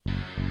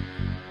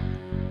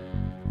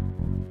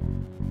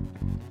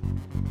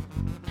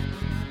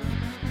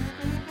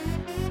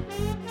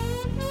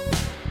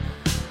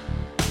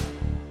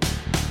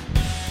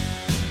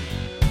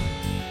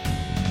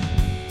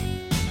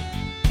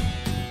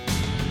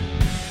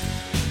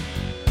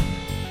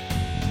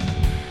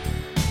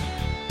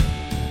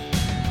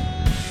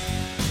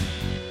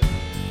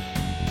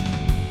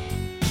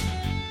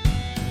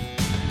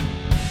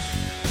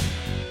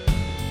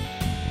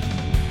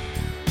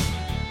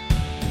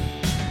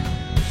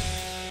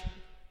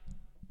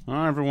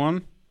Hi,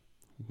 everyone.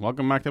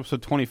 Welcome back to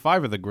episode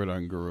 25 of the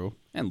Gridiron Guru.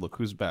 And look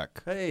who's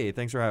back. Hey,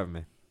 thanks for having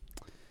me.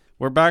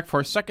 We're back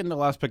for our second to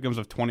last pick'ems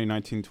of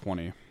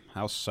 2019-20.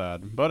 How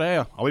sad. But hey,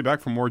 I'll be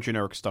back for more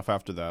generic stuff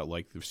after that,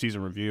 like the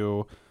season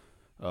review,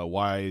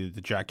 why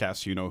the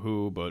jackass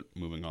you-know-who, but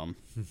moving on.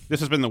 This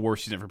has been the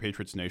worst season for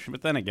Patriots Nation,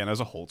 but then again, as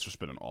a whole, it's just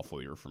been an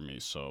awful year for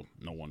me, so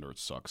no wonder it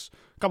sucks.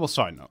 A couple of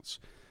side notes.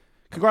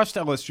 Congrats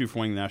to LSU for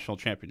winning the national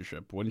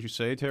championship. What did you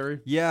say, Terry?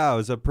 Yeah, it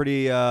was a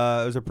pretty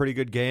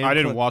good game. I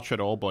didn't watch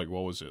it all, but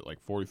what was it, like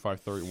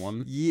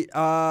 45-31?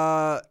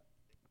 Yeah,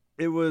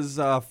 it was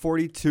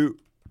 42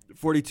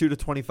 to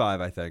 25,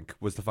 I think,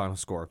 was the final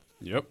score.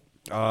 Yep.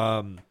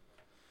 Clemson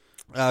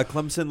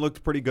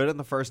looked pretty good in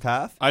the first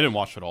half. I didn't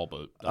watch it all,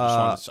 but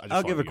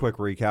I'll give a quick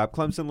recap.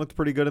 Clemson looked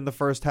pretty good in the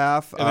first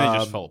half. And then it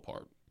just fell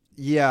apart.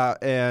 Yeah,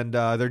 and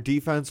their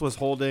defense was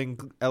holding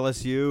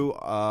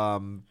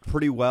LSU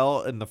pretty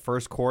well in the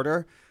first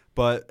quarter,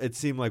 but it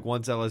seemed like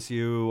once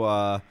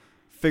LSU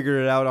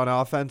figured it out on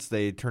offense,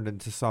 they turned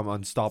into some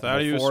unstoppable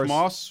Thaddeus force.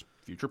 Moss,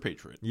 future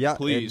Patriot. Yeah,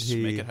 please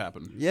make it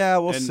happen. Yeah,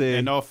 we'll see.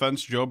 And no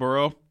offense, Joe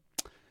Burrow,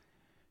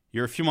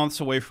 you're a few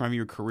months away from having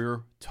your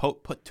career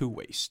put to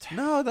waste.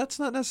 No, that's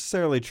not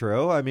necessarily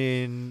true. I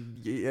mean,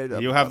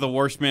 you have the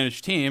worst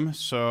managed team,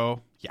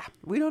 so yeah.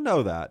 We don't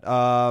know that.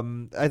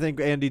 I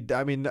think I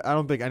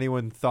don't think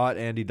anyone thought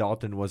Andy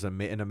Dalton was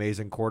an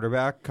amazing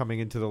quarterback coming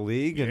into the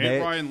league. And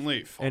Ryan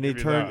Leaf. He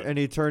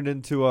turned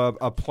into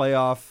a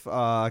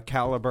playoff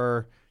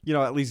caliber,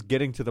 at least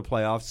getting to the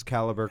playoffs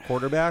caliber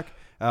quarterback.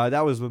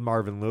 That was with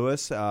Marvin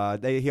Lewis.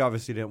 He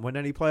obviously didn't win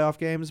any playoff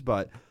games,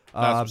 but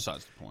that's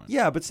besides the point.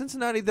 Yeah, but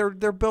Cincinnati,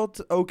 they're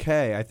built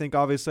okay. I think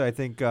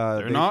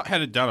they're not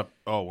headed down.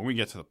 When we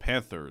get to the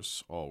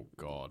Panthers, oh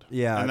god.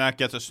 Yeah, and that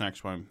gets us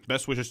next one.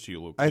 Best wishes to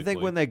you, Luke. I think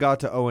when they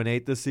got to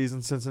 0-8 this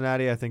season,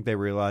 Cincinnati, I think they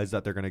realized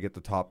that they're going to get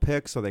the top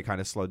pick, so they kind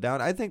of slowed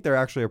down. I think they're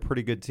actually a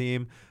pretty good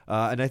team,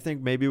 and I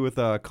think maybe with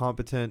a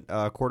competent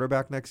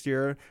quarterback next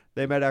year,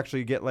 they might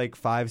actually get like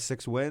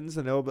 5-6 wins,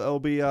 and it'll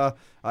be a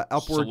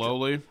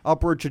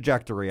upward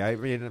trajectory. I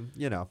mean,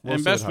 we'll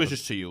and best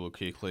wishes to you, Luke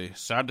Kuechly.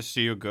 Sad to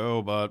see you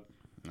go, but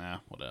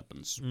what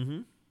happens? Mm-hmm.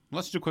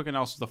 Let's do a quick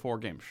analysis of the four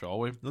games, shall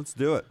we? Let's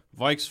do it.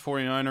 Vikes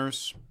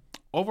 49ers,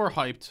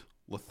 overhyped,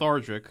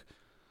 lethargic.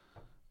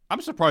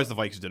 I'm surprised the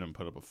Vikes didn't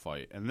put up a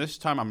fight. And this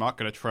time I'm not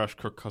going to trash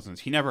Kirk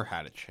Cousins. He never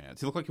had a chance.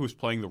 He looked like he was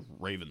playing the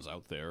Ravens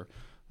out there.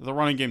 The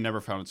running game never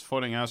found its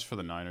footing. As for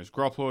the Niners,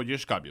 Garoppolo, you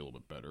just got to be a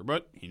little bit better.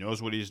 But he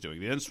knows what he's doing.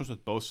 The instance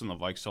with Bosa and the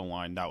Vikes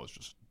line, that was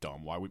just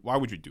dumb. Why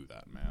would you do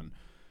that, man?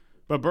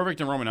 But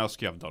Burfict and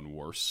Romanowski have done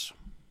worse.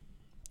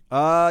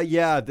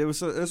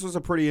 This was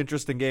a pretty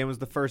interesting game. It was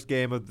the first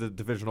game of the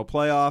divisional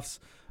playoffs.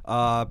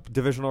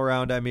 Divisional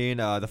round, I mean.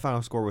 The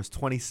final score was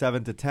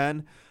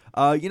 27-10.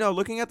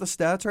 Looking at the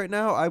stats right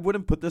now, I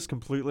wouldn't put this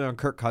completely on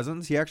Kirk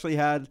Cousins. He actually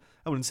had,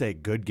 I wouldn't say a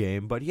good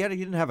game, but he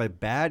didn't have a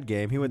bad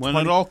game. He went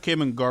it all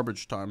came in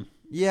garbage time.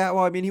 Yeah,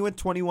 well, I mean, he went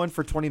 21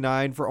 for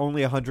 29 for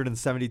only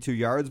 172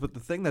 yards, but the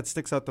thing that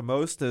sticks out the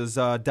most is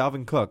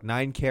Dalvin Cook,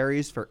 9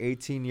 carries for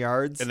 18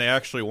 yards. And they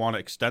actually want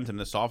to extend him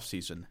this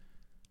offseason.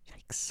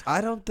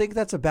 I don't think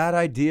that's a bad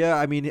idea.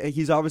 I mean,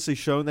 he's obviously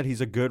shown that he's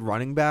a good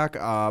running back.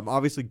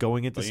 Obviously,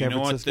 going into San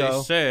Francisco. You know what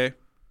they say? You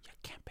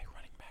can't pay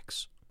running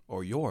backs,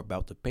 or you're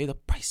about to pay the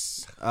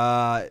price.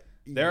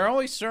 There are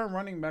only certain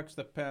running backs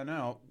that pan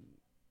out,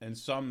 and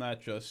some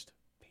that just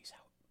phase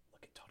out.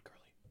 Look at Todd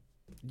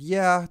Gurley.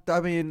 Yeah,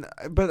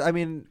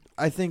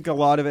 I think a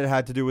lot of it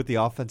had to do with the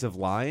offensive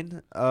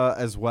line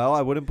as well.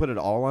 I wouldn't put it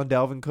all on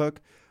Dalvin Cook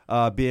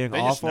being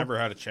awful. They just never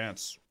had a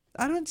chance.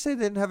 I don't say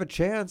they didn't have a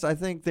chance. I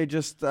think they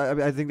just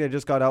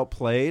got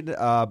outplayed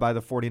by the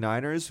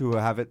 49ers, who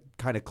have it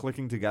kind of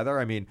clicking together.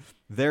 I mean,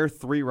 their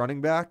 3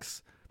 running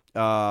backs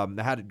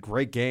had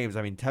great games.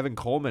 I mean, Tevin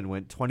Coleman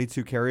went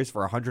 22 carries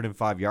for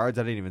 105 yards.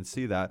 I didn't even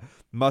see that.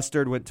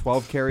 Mustard went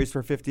 12 carries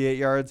for 58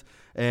 yards,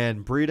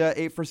 and Breida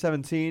 8 for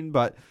 17.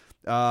 But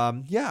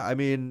I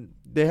mean,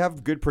 they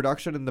have good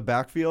production in the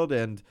backfield,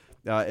 and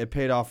it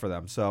paid off for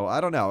them. So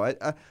I don't know.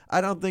 I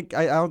don't think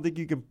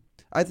you can.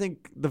 I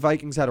think the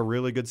Vikings had a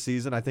really good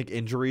season. I think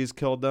injuries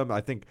killed them. I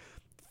think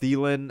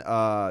Thielen,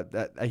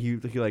 that he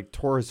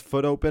tore his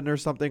foot open or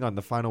something on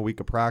the final week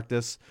of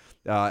practice,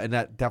 and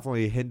that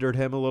definitely hindered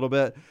him a little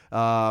bit.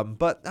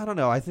 But I don't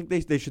know. I think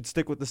they should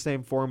stick with the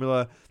same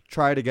formula.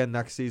 Try it again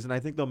next season. I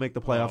think they'll make the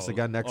playoffs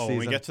again next season.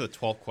 When we get to the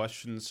 12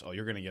 questions,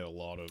 you're going to get a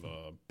lot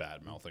of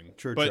bad mouthing.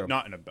 True.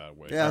 Not in a bad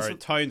way. Yeah, all right,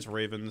 Titans,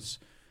 Ravens.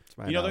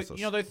 There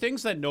are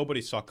things that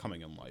nobody saw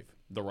coming in life.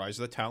 The rise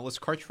of the talentless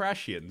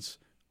Kardashians.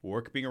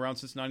 Work being around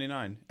since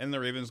 99, and the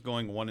Ravens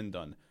going one and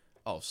done.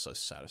 Oh, so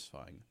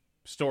satisfying.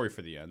 Story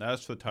for the end.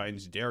 As for the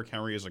Titans, Derrick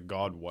Henry is a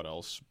god. What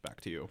else? Back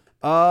to you.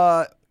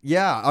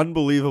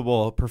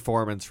 Unbelievable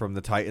performance from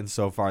the Titans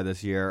so far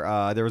this year.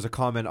 There was a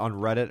comment on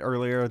Reddit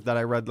earlier that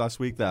I read last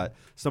week that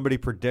somebody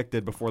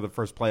predicted before the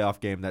first playoff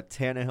game that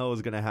Tannehill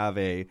is going to have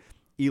a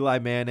Eli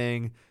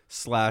Manning /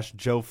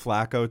 Joe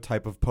Flacco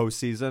type of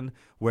postseason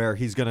where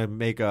he's going to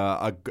make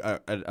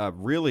a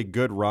really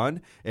good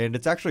run, and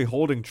it's actually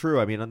holding true.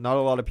 I mean, not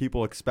a lot of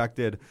people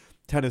expected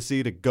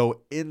Tennessee to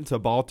go into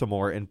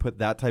Baltimore and put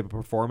that type of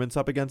performance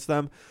up against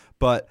them,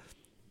 but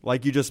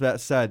like you just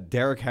said,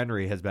 Derrick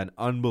Henry has been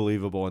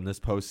unbelievable in this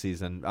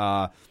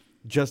postseason.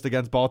 Just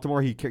against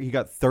Baltimore, he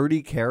got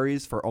 30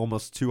 carries for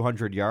almost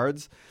 200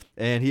 yards,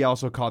 and he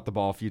also caught the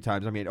ball a few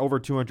times. I mean, over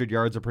 200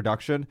 yards of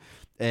production,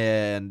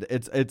 and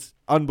it's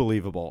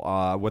unbelievable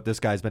what this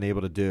guy's been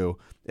able to do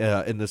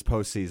in this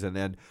postseason.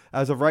 And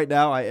as of right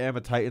now, I am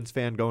a Titans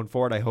fan going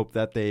forward. I hope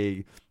that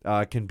they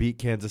can beat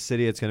Kansas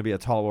City. It's going to be a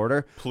tall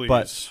order. Please.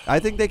 But I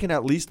think they can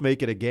at least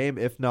make it a game,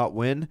 if not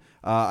win.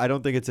 I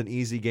don't think it's an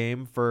easy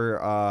game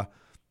for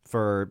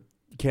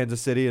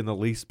Kansas City in the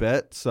least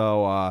bit.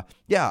 So,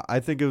 yeah, I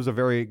think it was a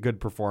very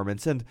good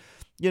performance. And,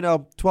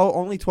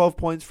 only 12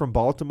 points from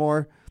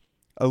Baltimore,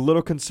 a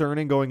little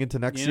concerning going into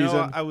next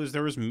season.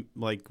 There was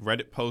like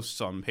Reddit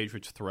posts on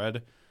Patriots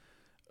thread.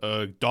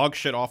 Dog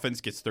shit offense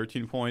gets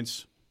 13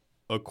 points.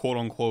 A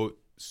quote-unquote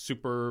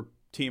super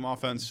team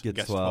offense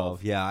gets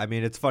 12. Yeah, I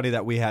mean, it's funny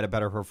that we had a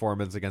better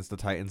performance against the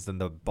Titans than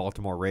the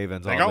Baltimore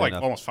Ravens. They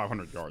got almost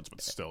 500 yards, but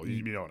still,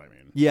 you know what I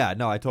mean. Yeah,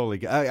 no, I totally.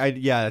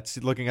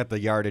 It's looking at the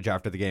yardage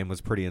after the game was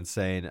pretty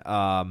insane.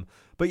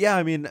 But yeah,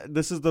 I mean,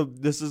 this is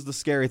the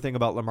scary thing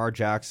about Lamar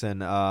Jackson.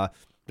 The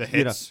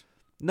hits.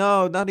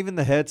 No, not even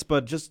the hits,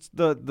 but just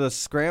the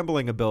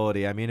scrambling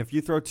ability. I mean, if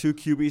you throw 2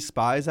 QB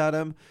spies at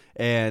him,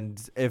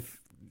 and if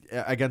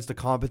against a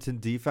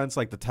competent defense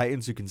like the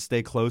Titans who can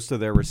stay close to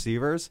their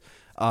receivers,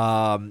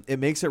 it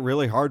makes it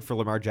really hard for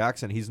Lamar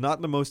Jackson. He's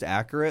not the most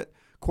accurate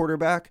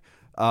quarterback.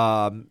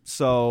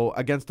 So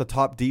against the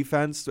top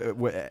defense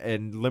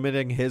and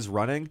limiting his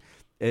running,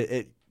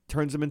 it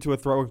turns him into a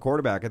throwing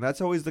quarterback. And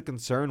that's always the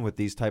concern with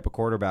these type of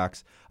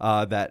quarterbacks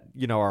that,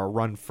 are a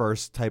run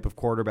first type of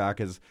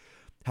quarterback, is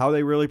how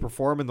they really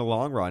perform in the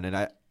long run.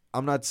 And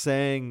I'm not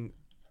saying,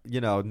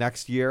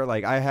 next year,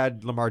 like I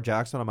had Lamar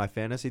Jackson on my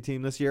fantasy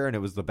team this year and it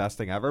was the best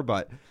thing ever,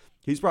 but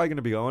he's probably going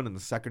to be going in the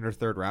 2nd or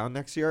 3rd round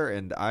next year,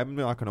 and I'm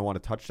not going to want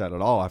to touch that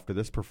at all after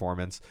this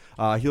performance.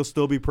 He'll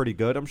still be pretty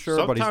good, I'm sure.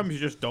 Sometimes you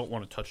just don't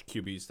want to touch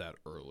QBs that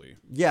early.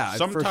 Yeah,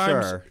 sometimes,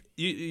 for sure.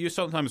 You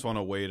sometimes want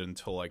to wait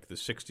until like the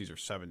 60s or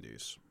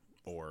 70s,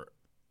 or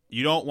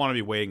you don't want to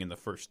be waiting in the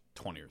first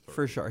 20 or 30.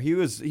 For sure. He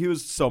was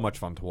so much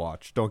fun to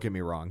watch. Don't get me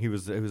wrong. It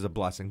was a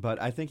blessing,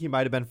 but I think he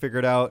might have been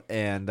figured out,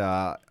 and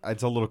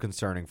it's a little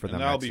concerning for them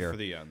next year. That'll be for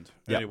the end.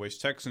 Yep. Anyways,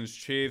 Texans,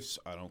 Chiefs,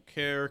 I don't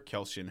care.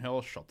 Kelsey and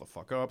Hill, shut the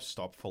fuck up.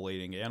 Stop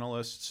filleting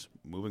analysts.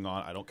 Moving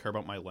on. I don't care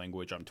about my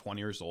language. I'm 20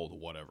 years old.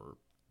 Whatever.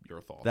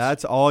 Your thoughts.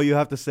 That's all you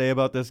have to say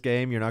about this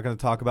game. You're not going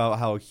to talk about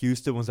how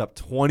Houston was up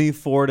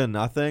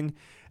 24-0.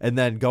 And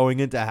then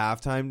going into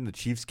halftime, the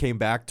Chiefs came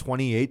back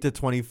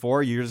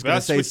 28-24. You're just going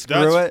to say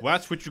screw it?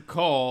 That's what you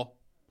call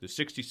the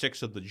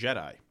 66 of the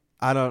Jedi.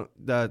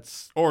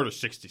 Order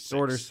 66.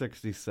 Order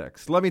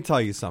 66. Let me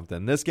tell you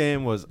something. This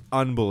game was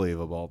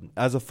unbelievable.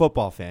 As a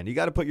football fan, you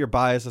got to put your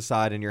bias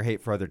aside and your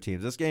hate for other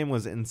teams. This game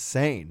was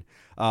insane.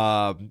 They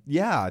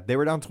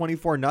were down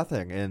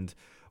 24-0. And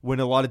when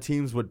a lot of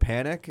teams would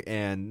panic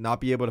and not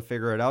be able to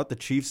figure it out, the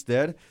Chiefs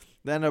did.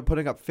 They ended up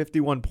putting up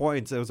 51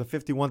 points. It was a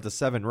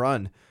 51-7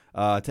 run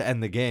to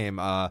end the game.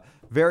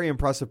 Very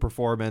impressive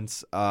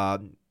performance.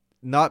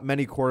 Not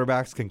many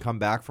quarterbacks can come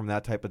back from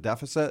that type of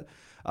deficit.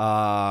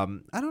 I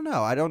don't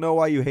know. I don't know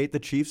why you hate the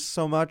Chiefs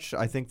so much.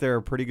 I think they're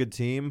a pretty good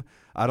team.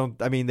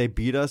 They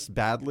beat us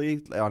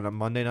badly on a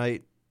Monday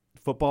Night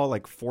Football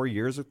like 4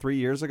 years or 3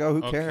 years ago.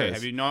 Who cares? Okay,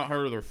 have you not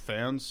heard of their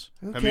fans?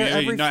 Have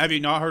you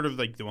not heard of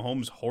like the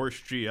Mahomes horse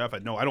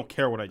GF? No, I don't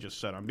care what I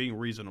just said. I'm being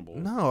reasonable.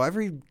 No,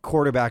 every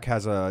quarterback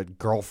has a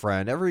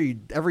girlfriend. Every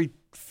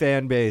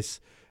fan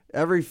base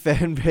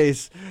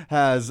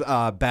has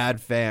bad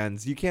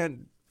fans. You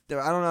can't.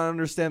 I don't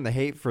understand the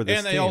hate for this.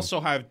 And they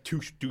also have two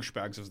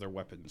douchebags as their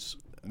weapons.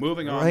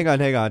 Moving on. Hang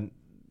on.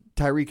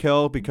 Tyreek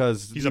Hill,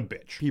 because he's a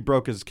bitch. He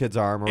broke his kid's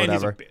arm or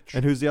whatever. He's a bitch.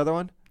 And who's the other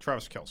one?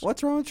 Travis Kelce.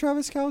 What's wrong with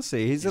Travis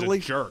Kelce? He's a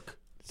jerk.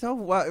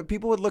 So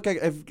people would look at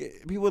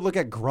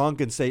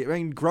Gronk and say,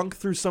 Gronk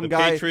threw some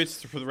guy. The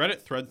Patriots for the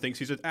Reddit thread thinks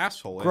he's an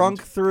asshole. Gronk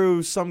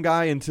threw some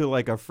guy into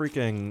like a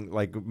freaking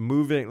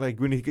moving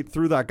when he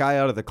threw that guy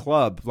out of the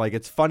club. Like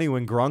it's funny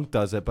when Gronk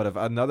does it, but if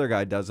another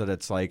guy does it,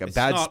 it's like it's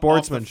bad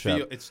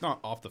sportsmanship. It's not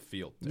off the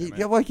field.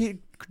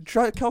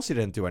 Kelce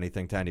didn't do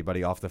anything to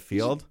anybody off the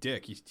field. He's a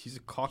dick. He's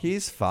a cocky.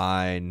 He's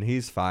fine.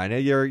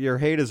 Your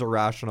hate is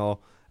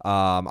irrational.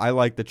 I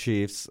like the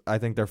Chiefs. I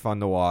think they're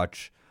fun to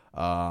watch.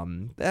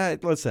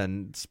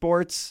 Listen,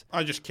 sports.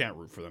 I just can't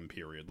root for them.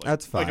 Period.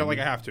 That's fine. I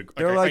have to.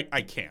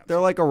 I can't. They're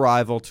like a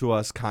rival to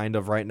us, kind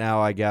of right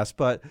now, I guess.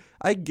 But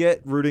I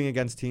get rooting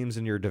against teams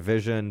in your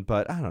division.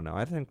 But I don't know.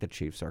 I think the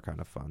Chiefs are kind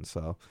of fun.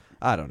 So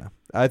I don't know.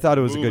 I thought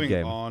it was a good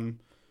game. Moving on.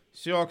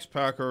 Seahawks,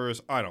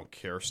 Packers. I don't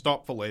care.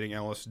 Stop filleting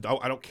Ellis.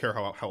 I don't care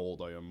how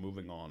old I am.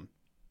 Moving on.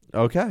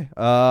 Okay.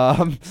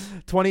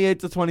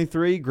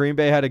 28-23. Green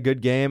Bay had a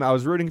good game. I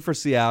was rooting for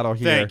Seattle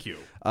here. Thank you.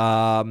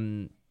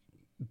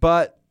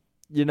 But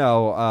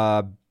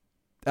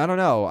I don't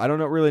know. I don't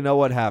really know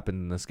what happened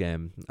in this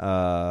game.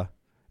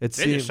 It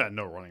They seemed, just had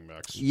no running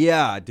backs.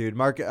 yeah, dude.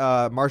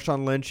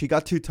 Marshawn Lynch, he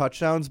got 2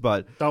 touchdowns,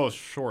 but That was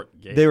short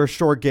game. they were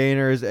short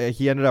gainers.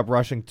 He ended up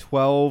rushing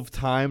 12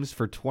 times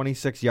for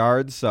 26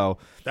 yards. So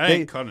that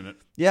ain't cutting it.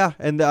 yeah,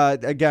 and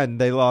again,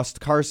 they lost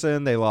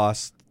Carson. They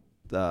lost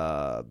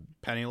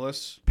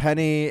Penniless.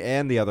 Penny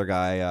and the other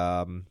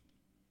guy.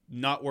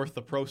 Not worth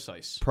the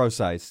Procise.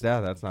 Procise.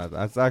 Yeah,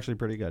 that's actually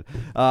pretty good.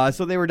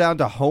 So they were down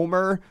to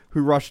Homer,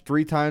 who rushed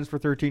 3 times for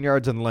 13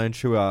 yards, and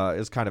Lynch, who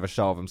is kind of a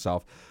shell of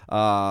himself.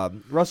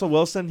 Russell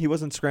Wilson, he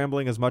wasn't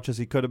scrambling as much as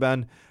he could have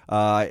been.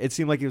 It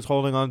seemed like he was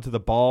holding on to the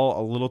ball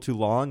a little too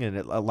long, and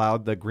it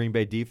allowed the Green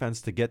Bay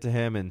defense to get to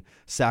him and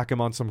sack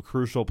him on some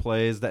crucial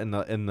plays that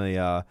in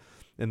the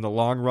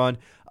long run.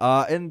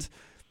 And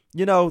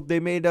you know, they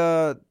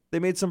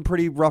made some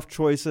pretty rough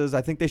choices.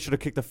 I think they should have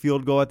kicked a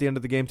field goal at the end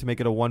of the game to make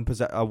it a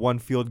one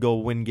field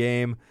goal win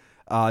game.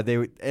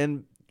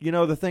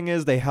 The thing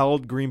is, they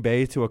held Green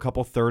Bay to a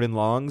couple 3rd and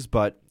longs,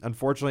 but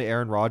unfortunately,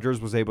 Aaron Rodgers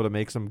was able to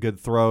make some good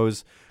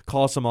throws,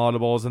 call some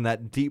audibles, and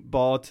that deep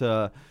ball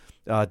to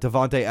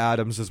Davante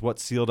Adams is what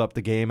sealed up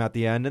the game at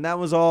the end. And that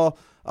was all.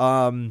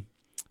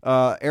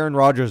 Aaron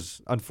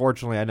Rodgers,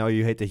 unfortunately, I know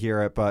you hate to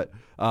hear it, but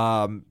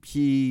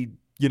he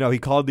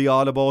called the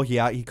audible.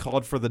 He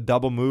called for the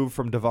double move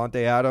from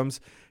Davante Adams.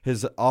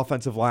 His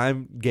offensive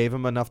line gave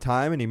him enough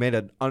time, and he made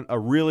a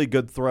really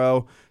good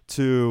throw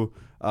to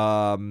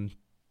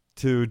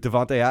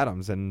Davante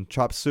Adams and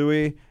Chop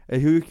Suey.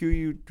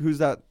 Who's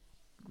that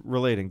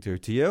relating to?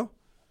 To you?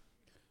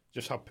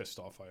 Just how pissed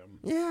off I am.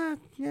 Yeah.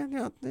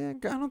 I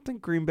don't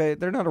think Green Bay.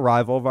 They're not a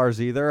rival of ours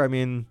either. I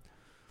mean,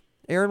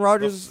 Aaron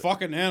Rodgers. The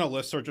fucking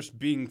analysts are just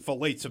being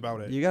fillets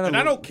about it.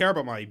 I don't care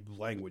about my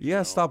language. You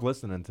gotta stop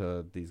listening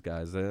to these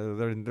guys. They're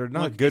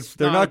not Look, good.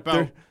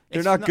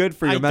 They're not good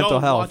for your mental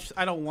health.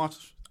 I don't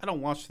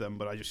watch them,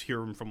 but I just hear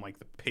them from like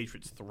the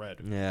Patriots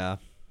thread. Yeah.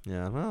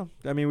 Well,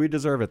 I mean, we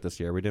deserve it this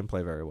year. We didn't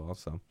play very well,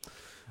 so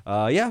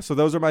So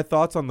those are my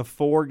thoughts on the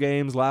 4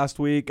 games last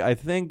week. I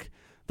think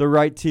the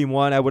right team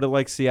won. I would have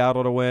liked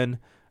Seattle to win.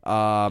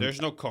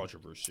 There's no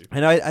controversy.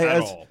 And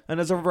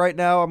as of right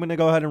now, I'm going to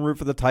go ahead and root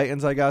for the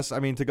Titans, I guess. I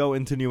mean, to go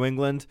into New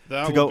England.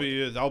 That'll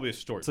be a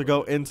story. To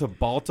go into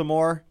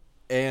Baltimore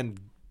and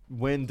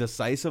win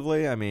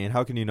decisively. I mean,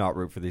 how can you not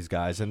root for these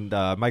guys? And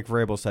Mike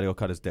Vrabel said he'll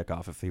cut his dick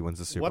off if he wins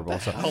the Super Bowl.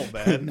 What the hell,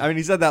 man? I mean,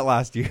 he said that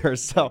last year.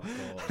 So,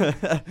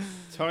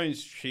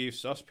 Titans,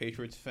 Chiefs, us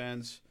Patriots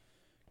fans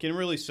can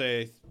really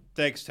say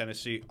thanks,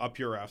 Tennessee. Up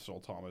your asshole,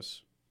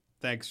 Thomas.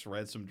 Thanks,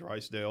 Ransom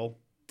Drysdale.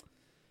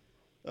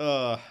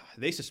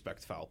 They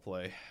suspect foul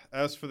play.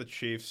 As for the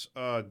Chiefs,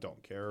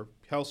 don't care.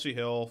 Kelsey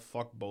Hill,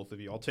 fuck both of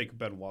you. I'll take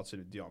Ben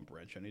Watson and Deion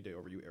Branch any day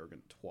over you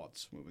arrogant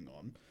twats. Moving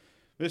on.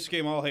 This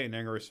game, all hate and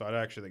anger aside,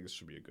 I actually think this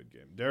should be a good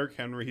game. Derrick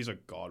Henry, he's a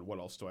god. What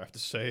else do I have to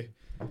say?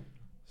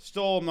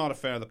 Still, I'm not a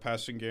fan of the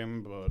passing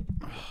game, but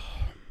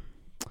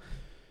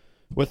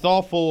with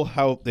awful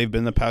how they've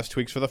been the past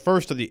 2 weeks for the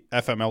first of the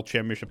FML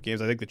championship games,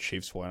 I think the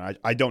Chiefs win.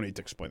 I don't need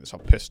to explain this, how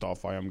pissed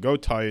off I am. Go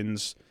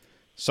Titans.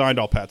 Signed,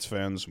 all Pats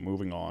fans.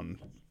 Moving on.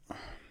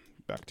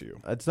 Back to you.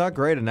 It's not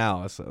great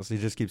analysis. You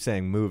just keep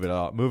saying move it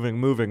up,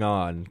 moving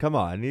on. Come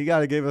on, you got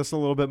to give us a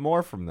little bit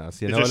more from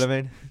this. You know what I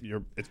mean?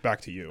 It's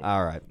back to you.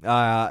 All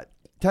right.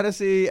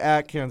 Tennessee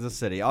at Kansas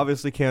City.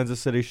 Obviously, Kansas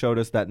City showed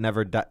us that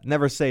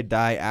never say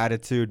die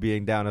attitude,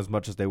 being down as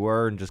much as they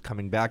were and just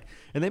coming back,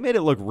 and they made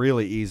it look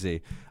really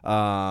easy.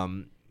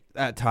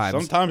 At times.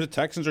 Sometimes the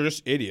Texans are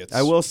just idiots.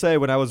 I will say,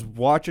 when I was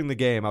watching the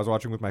game, I was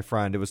watching with my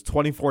friend. It was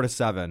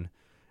 24-7.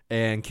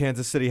 And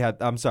Kansas City had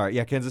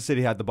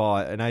the ball.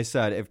 And I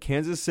said, if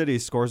Kansas City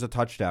scores a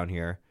touchdown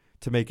here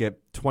to make it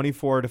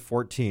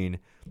 24-14,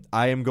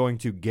 I am going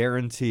to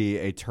guarantee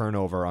a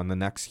turnover on the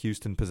next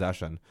Houston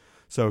possession.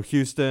 So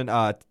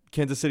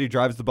Kansas City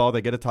drives the ball.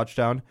 They get a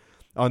touchdown.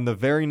 On the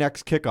very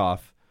next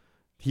kickoff,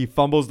 he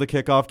fumbles the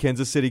kickoff.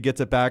 Kansas City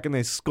gets it back, and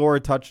they score a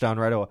touchdown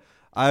right away.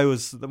 I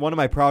was one of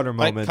my prouder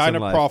moments. I kind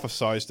of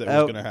prophesized that it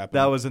was going to happen.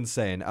 That was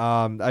insane.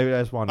 I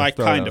just wanted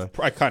to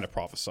I kind of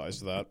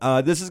prophesized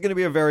that. This is going to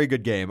be a very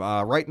good game.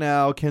 Right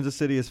now, Kansas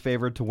City is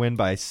favored to win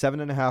by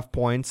 7.5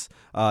 points.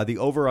 The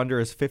over/under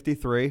is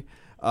 53.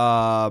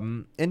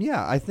 And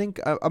yeah, I think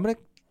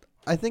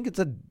it's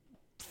a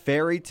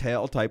fairy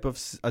tale type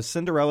of a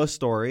Cinderella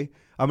story.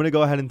 I'm going to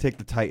go ahead and take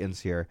the Titans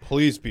here.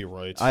 Please be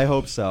right. I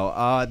hope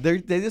so. They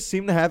just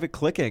seem to have it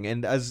clicking,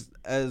 and as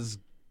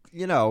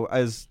you know,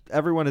 as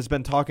everyone has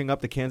been talking up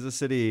the Kansas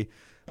City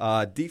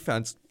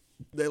defense,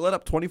 they let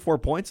up 24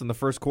 points in the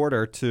first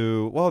quarter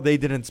they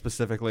didn't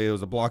specifically. It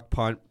was a blocked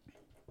punt.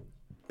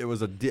 It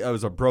was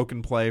a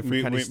broken play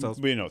for Kenny Stills.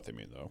 We know what they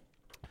mean,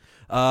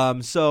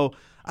 though. So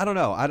I don't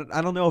know. I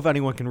don't know if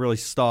anyone can really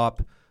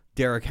stop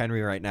Derrick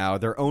Henry right now.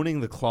 They're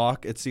owning the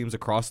clock, it seems,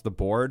 across the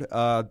board,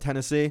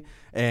 Tennessee,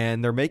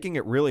 and they're making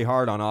it really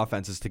hard on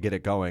offenses to get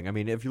it going. I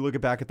mean, if you look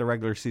back at the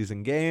regular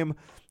season game,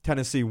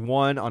 Tennessee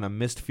won on a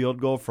missed field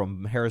goal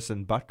from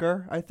Harrison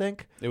Butker, I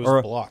think. It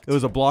was blocked. It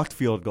was a blocked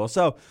field goal.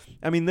 So,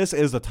 I mean, this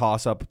is a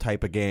toss-up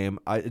type of game.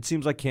 It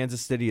seems like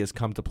Kansas City has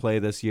come to play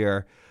this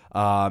year.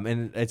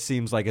 And it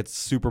seems like it's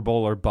Super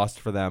Bowl or bust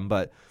for them.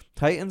 But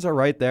Titans are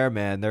right there,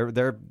 man.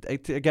 They're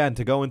again,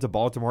 to go into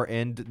Baltimore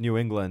and New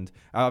England.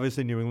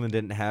 Obviously, New England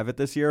didn't have it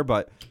this year,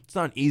 but it's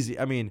not easy.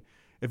 I mean,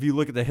 if you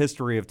look at the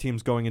history of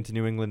teams going into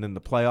New England in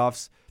the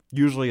playoffs,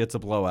 usually it's a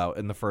blowout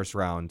in the first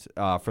round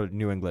for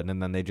New England,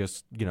 and then they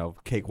just,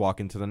 cakewalk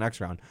into the next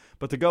round.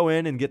 But to go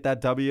in and get that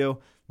W,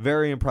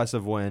 very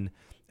impressive win.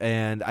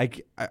 And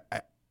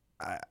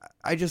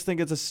I just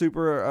think it's a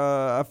super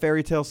a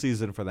fairy tale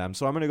season for them.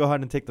 So I'm going to go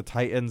ahead and take the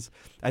Titans.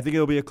 I think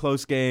it'll be a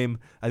close game.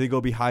 I think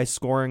it'll be high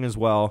scoring as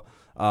well.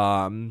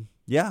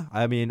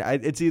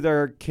 It's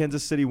either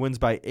Kansas City wins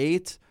by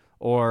 8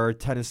 or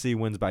Tennessee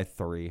wins by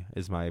 3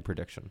 is my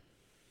prediction.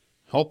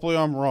 Hopefully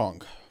I'm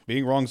wrong.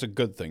 Being wrong is a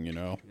good thing,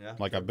 Yeah.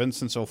 Like I've been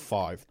since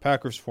 2005.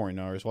 Packers,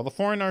 49ers. Well, the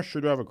 49ers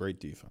sure do have a great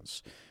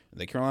defense.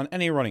 They can rely on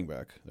any running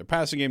back. Their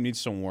passing game needs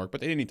some work,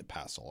 but they didn't need to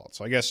pass a lot.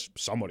 So I guess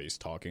somebody's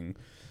talking.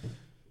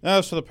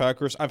 As for the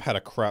Packers, I've had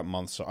a crap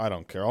month, so I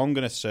don't care. All I'm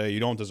going to say, you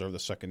don't deserve the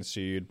second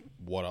seed.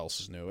 What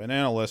else is new? And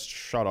analysts,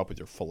 shut up with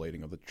your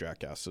filleting of the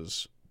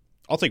jackasses.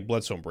 I'll take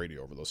Bledsoe and Brady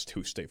over those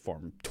two State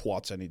Farm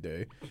twats any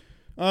day.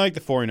 I like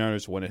the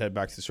 49ers win and head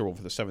back to the Super Bowl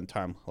for the 7th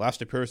time.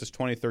 Last appearance is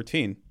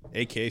 2013,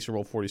 a.k.a. Super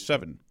Bowl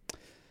 47.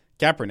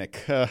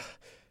 Kaepernick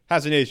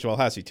hasn't aged well,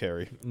 has he,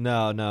 Terry?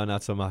 No,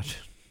 not so much.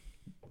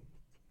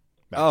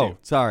 Back to you.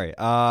 Sorry.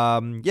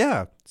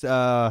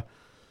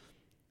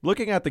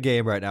 Looking at the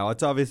game right now,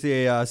 it's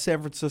obviously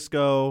San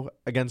Francisco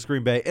against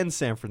Green Bay in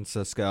San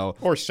Francisco.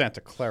 Or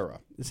Santa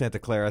Clara. Santa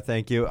Clara,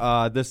 thank you.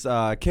 This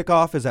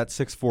kickoff is at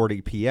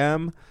 6:40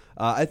 p.m.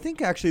 I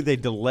think actually they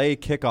delay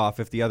kickoff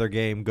if the other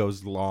game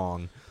goes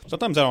long.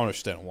 Sometimes I don't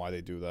understand why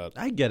they do that.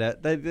 I get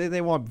it.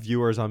 They want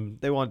viewers on.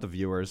 They want the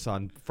viewers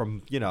on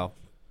from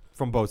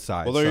both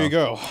sides. Well, there you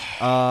go.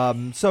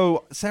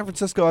 So San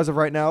Francisco, as of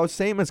right now,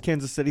 same as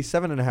Kansas City,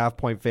 7.5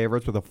 point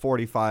favorites with a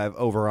 45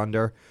 over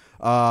under.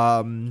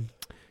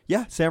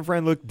 San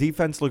Fran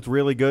defense looked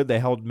really good. They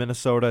held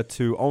Minnesota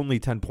to only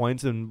 10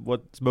 points, and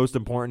what's most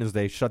important is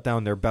they shut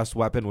down their best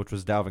weapon, which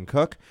was Dalvin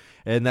Cook,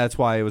 and that's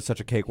why it was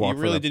such a cakewalk.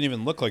 He really didn't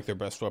even look like their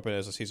best weapon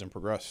as the season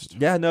progressed.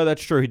 Yeah, no,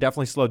 that's true. He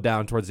definitely slowed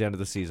down towards the end of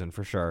the season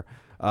for sure.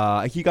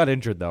 He got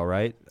injured though,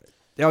 right?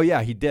 Oh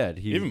yeah, he did.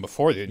 Even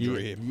before the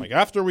injury,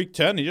 after week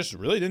 10, he just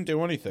really didn't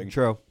do anything.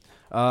 True.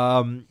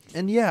 I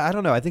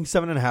don't know. I think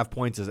 7.5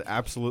 points is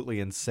absolutely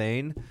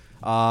insane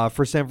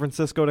for San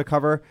Francisco to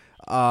cover.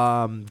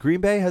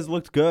 Green Bay has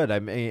looked good. I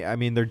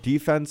mean, their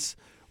defense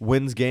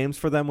wins games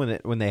for them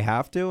when they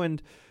have to.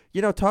 And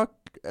talk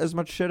as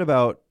much shit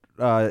about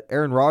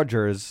Aaron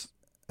Rodgers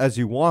as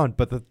you want,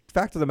 but the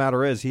fact of the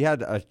matter is he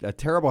had a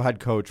terrible head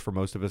coach for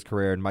most of his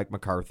career in Mike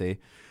McCarthy,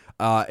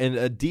 and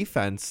a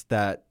defense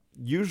that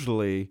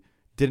usually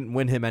didn't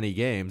win him any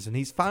games, and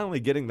he's finally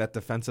getting that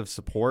defensive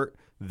support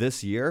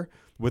this year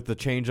with the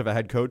change of a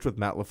head coach with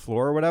Matt LaFleur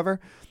or whatever,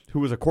 who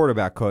was a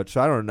quarterback coach.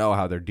 So I don't know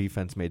how their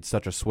defense made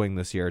such a swing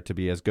this year to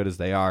be as good as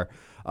they are.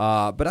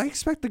 But I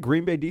expect the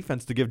Green Bay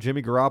defense to give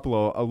Jimmy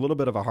Garoppolo a little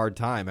bit of a hard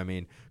time. I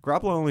mean,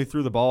 Garoppolo only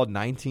threw the ball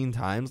 19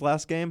 times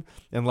last game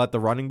and let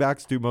the running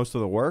backs do most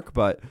of the work.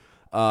 But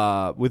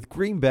with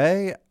Green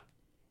Bay,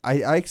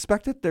 I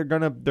expect that they're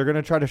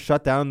gonna try to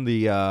shut down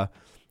the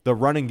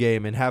running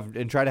game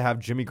and try to have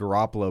Jimmy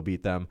Garoppolo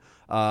beat them.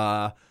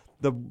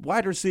 The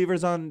wide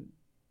receivers on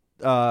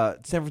San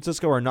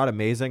Francisco are not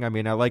amazing. I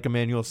mean, I like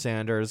Emmanuel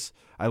Sanders.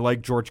 I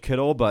like George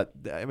Kittle, but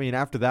I mean,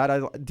 after that,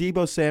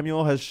 Deebo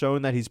Samuel has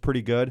shown that he's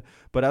pretty good.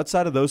 But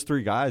outside of those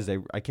three guys,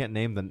 I can't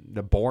name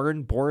the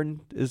Bourne.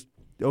 Bourne is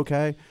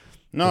okay.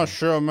 Not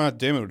sure how Matt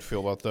Damon would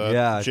feel about that.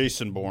 Yeah,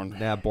 Jason Bourne.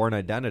 Yeah, Bourne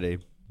identity.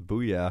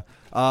 Booyah.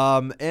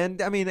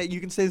 And I mean, you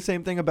can say the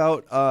same thing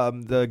about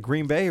the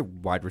Green Bay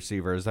wide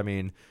receivers. I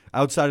mean,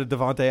 outside of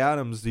Devontae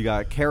Adams, you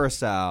got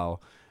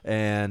Carousel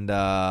and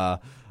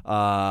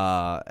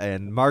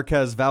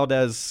Marquez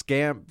Valdez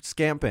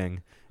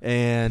scamping.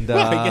 And he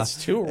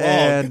gets two wrong.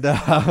 And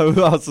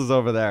who else is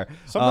over there?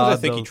 Sometimes I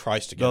think he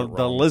tries to get it wrong.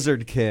 The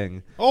Lizard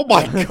King. Oh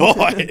my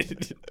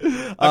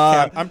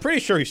god! I'm pretty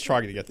sure he's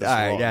trying to get this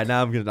wrong. Yeah,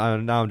 now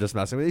I'm just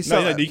messing with you.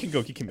 No, you can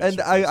go.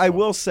 And I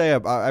will say,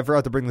 I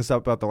forgot to bring this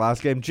up about the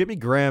last game. Jimmy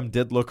Graham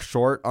did look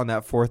short on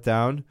that 4th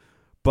down,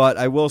 but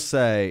I will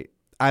say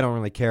I don't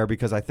really care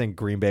because I think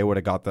Green Bay would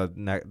have got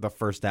the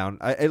first down.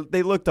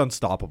 They looked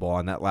unstoppable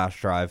on that last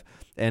drive,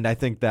 and I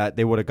think that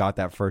they would have got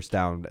that first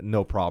down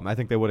no problem. I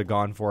think they would have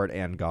gone for it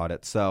and got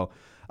it. So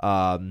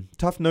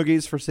tough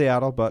noogies for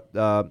Seattle, but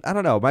I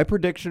don't know. My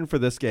prediction for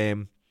this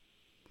game,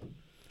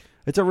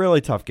 it's a really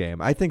tough game.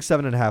 I think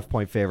 7.5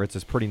 point favorites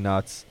is pretty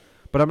nuts,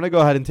 but I'm going to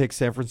go ahead and take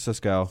San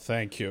Francisco.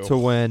 Thank you. To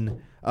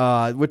win,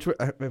 which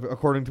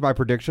according to my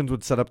predictions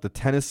would set up the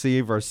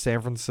Tennessee versus San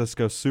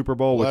Francisco Super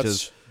Bowl, which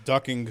is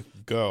ducking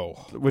go,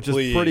 which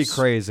please. Is pretty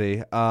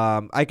crazy.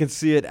 I can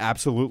see it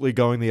absolutely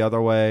going the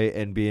other way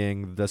and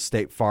being the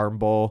State Farm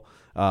Bowl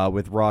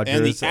with Rodgers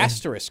and the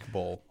Asterisk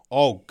Bowl.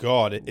 Oh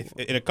God! If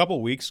in a couple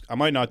of weeks, I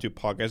might not do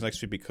podcasts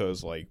next week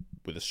because, like,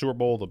 with the Super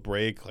Bowl, the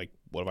break, like,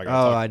 what have I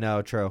got? Oh, I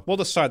know, true. We'll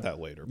decide that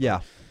later.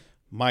 Yeah.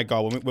 My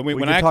God, We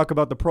can talk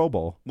about the Pro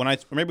Bowl. or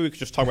maybe we could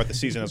just talk about the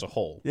season as a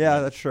whole. Yeah,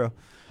 that's true.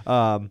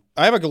 I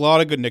have a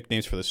lot of good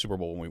nicknames for the Super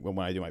Bowl when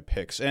I do my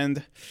picks,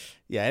 and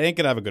yeah, it ain't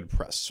gonna have a good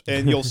press,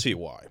 and you'll see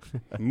why.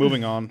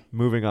 Moving on.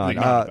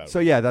 So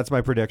yeah, that's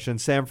my prediction: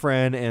 San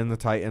Fran and the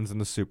Titans in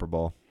the Super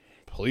Bowl.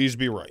 Please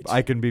be right.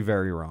 I can be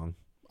very wrong.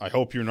 I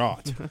hope you're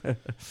not.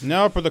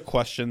 Now for the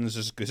questions.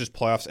 This is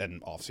playoffs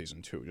and off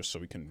season too, just so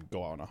we can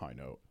go out on a high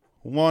note.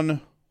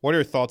 One, what are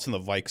your thoughts on the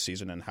Vikes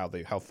season and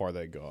how far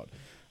they got?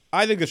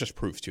 I think this just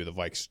proves to you the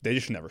Vikes, they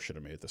just never should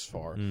have made it this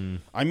far.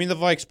 I mean, the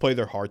Vikes played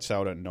their hearts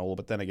out at NOLA,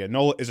 but then again,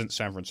 NOLA isn't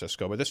San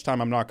Francisco. But this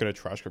time, I'm not going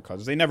to trash Kirk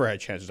Cousins. They never had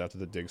chances after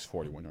the Diggs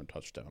 41-yard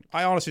touchdown.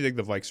 I honestly think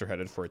the Vikes are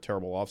headed for a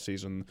terrible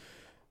offseason.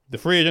 The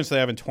free agents they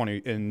have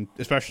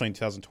especially in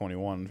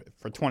 2021,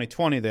 for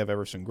 2020, they have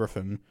Everson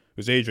Griffin,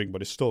 who's aging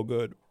but is still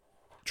good.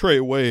 Trey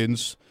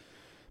Waynes.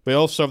 They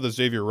also have the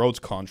Xavier Rhodes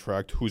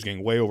contract, who's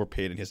getting way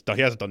overpaid, and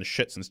he hasn't done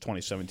shit since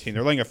 2017.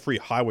 They're letting a free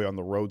highway on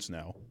the roads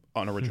now.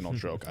 Unoriginal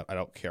joke. I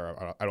don't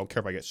care. I don't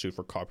care if I get sued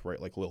for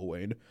copyright like Lil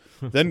Wayne.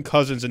 Then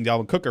Cousins and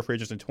Dalvin Cook are free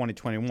agents in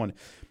 2021.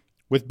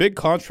 With big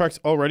contracts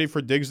already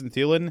for Diggs and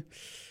Thielen,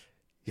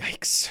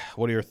 yikes.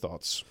 What are your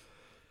thoughts?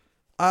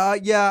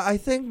 Yeah, I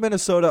think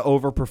Minnesota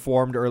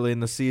overperformed early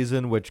in the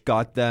season, which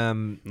got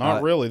them...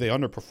 Not really. They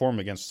underperformed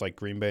against like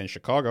Green Bay and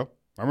Chicago.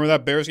 Remember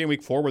that Bears game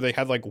week 4 where they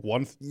had like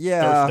one first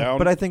down?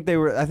 But I think they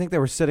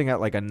were sitting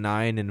at like a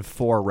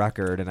 9-4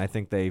 record, and I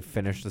think they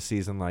finished the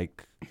season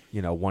like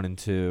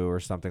 1-2 or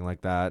something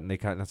like that, and they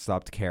kind of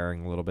stopped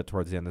caring a little bit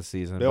towards the end of the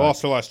season. They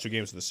lost the last 2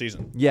 games of the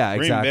season. Yeah,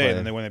 Green exactly. Bay,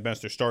 and then when they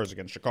benched their stars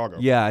against Chicago.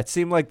 Yeah, it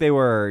seemed like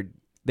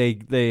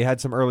they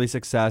had some early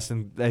success,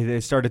 and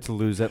they started to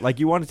lose it. Like,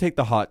 you want to take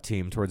the hot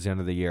team towards the end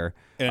of the year.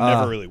 And it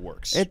never really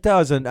works. It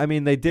doesn't. I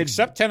mean, they did.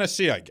 Except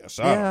Tennessee, I guess.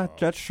 Yeah,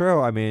 that's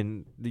true. I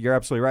mean, you're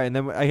absolutely right. And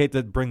then I hate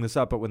to bring this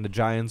up, but when the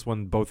Giants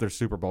won both their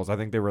Super Bowls, I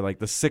think they were like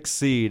the 6th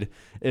seed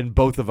in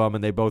both of them,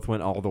 and they both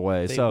went all the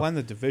way. They won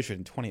the division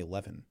in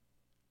 2011.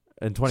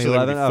 In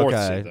 2011? So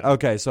okay.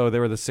 Okay, so they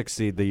were the 6th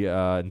seed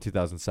in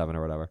 2007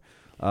 or whatever.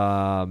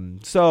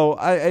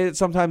 So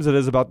sometimes it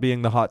is about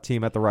being the hot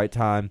team at the right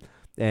time.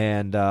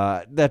 And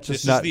that's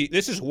just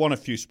this is one of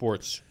few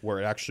sports where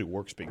it actually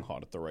works being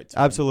hot at the right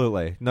time.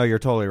 Absolutely. No, you're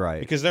totally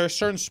right. Because there are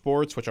certain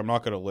sports, which I'm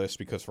not going to list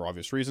because for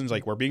obvious reasons,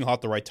 like where being hot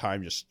at the right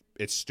time,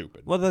 it's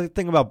stupid. Well, the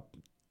thing about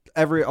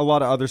a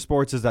lot of other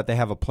sports is that they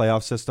have a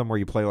playoff system where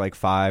you play like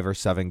 5 or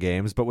 7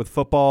 games. But with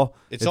football,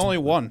 it's only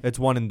one. It's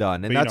one and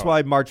done. And that's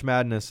why March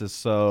Madness is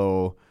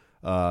so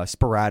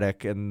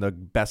sporadic, and the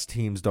best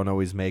teams don't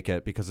always make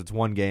it because it's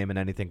one game and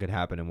anything could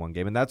happen in one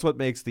game. And that's what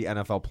makes the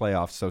NFL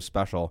playoffs so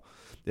special,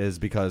 is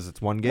because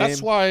it's one game.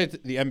 That's why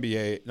the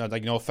NBA, not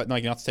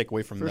to take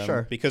away from them,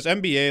 sure. Because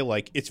NBA,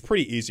 like, it's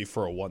pretty easy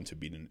for a 1 to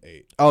beat an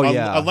 8. Oh,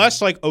 yeah.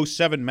 Unless, like,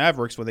 07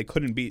 Mavericks, when they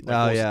couldn't beat,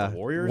 the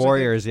Warriors.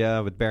 Warriors,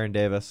 yeah, with Baron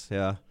Davis,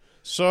 yeah.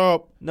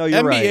 So, no,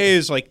 you're NBA right.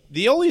 is, like,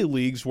 the only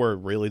leagues where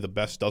really the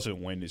best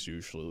doesn't win is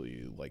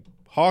usually, like,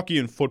 hockey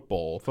and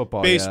football.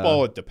 Baseball,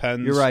 yeah. It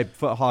depends. You're right.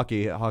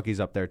 Hockey's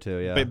up there, too,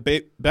 yeah.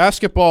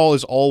 Basketball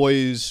is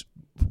always...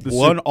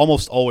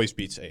 almost always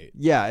beats 8.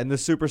 Yeah, and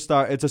it's a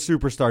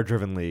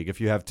superstar-driven league.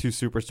 If you have 2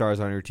 superstars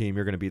on your team,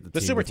 you're going to beat the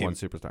team with one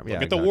superstar.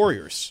 Look at the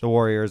Warriors. The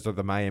Warriors or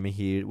the Miami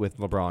Heat with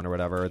LeBron or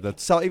whatever.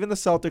 Even the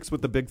Celtics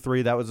with the big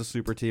 3, that was a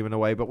super team in a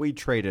way, but we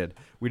traded.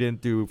 We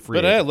didn't do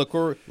free. But hey,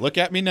 look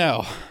at me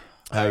now.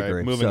 I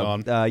agree. Moving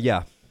on.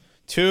 Yeah.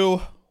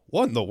 2,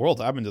 what in the world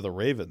happened to the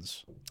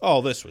Ravens?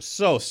 Oh, this was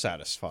so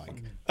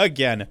satisfying.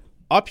 Again,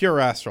 up your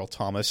ass, Earl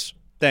Thomas.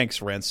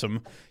 Thanks,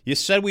 Ransom. You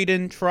said we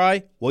didn't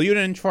try? Well, you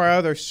didn't try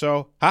either,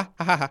 so ha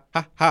ha ha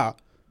ha ha.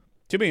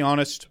 To be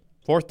honest,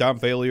 4th down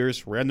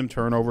failures, random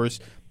turnovers,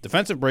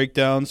 defensive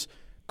breakdowns,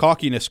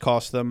 cockiness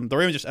cost them. The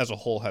Ravens just as a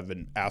whole have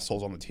been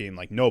assholes on the team.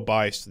 Like, no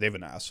bias, they've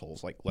been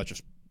assholes. Like, let's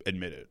just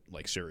admit it.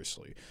 Like,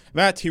 seriously.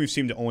 That team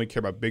seemed to only care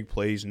about big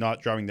plays,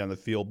 not driving down the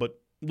field, but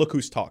look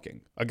who's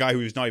talking. A guy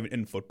who's not even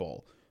in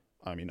football.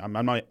 I mean, I'm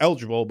not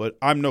eligible, but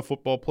I'm no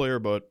football player,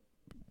 but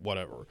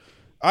whatever.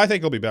 I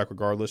think he'll be back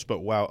regardless, but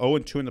wow,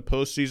 0-2 in the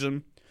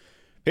postseason.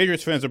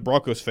 Patriots fans and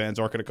Broncos fans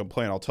aren't going to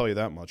complain, I'll tell you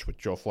that much, with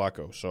Joe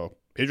Flacco. So,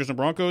 Patriots and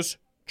Broncos,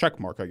 check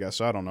mark, I guess.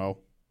 I don't know.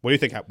 What do you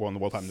think happened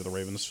to the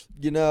Ravens?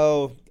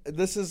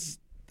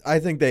 I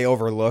think they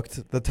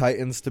overlooked the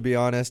Titans, to be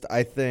honest.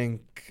 I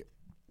think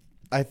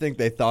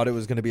they thought it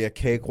was going to be a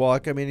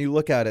cakewalk. I mean, you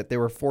look at it, they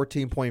were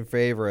 14-point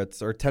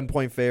favorites or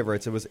 10-point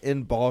favorites. It was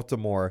in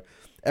Baltimore.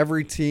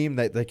 Every team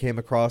that they came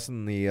across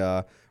in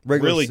the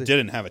regular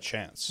didn't have a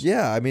chance.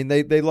 Yeah, I mean,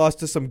 they lost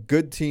to some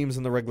good teams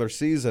in the regular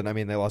season. I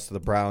mean, they lost to the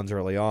Browns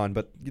early on,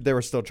 but they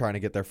were still trying to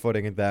get their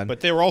footing. And then, but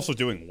they were also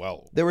doing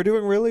well. They were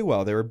doing really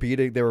well. They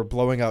were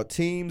blowing out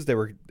teams. They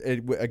were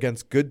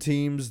against good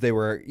teams. They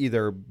were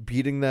either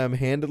beating them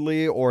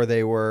handedly or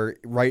they were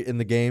right in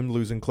the game,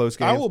 losing close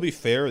games. I will be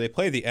fair. They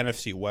play the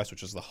NFC West,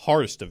 which is the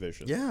hardest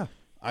division. Yeah.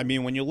 I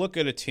mean, when you look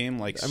at a team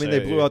like, they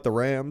blew out the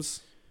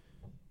Rams.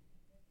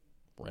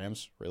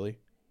 Rams, really?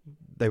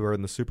 They were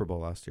in the Super Bowl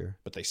last year.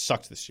 but they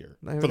sucked this year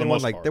They for the won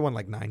most like part. they won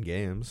like 9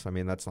 games. I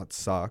mean, that's not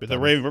sucked. But the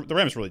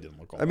Rams really didn't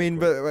look all I mean,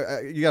 that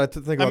great. but you got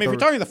to think I about. mean, if you're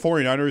talking the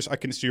 49ers, I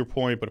can see your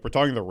point, but if we're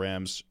talking the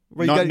Rams,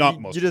 Well, not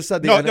most. You just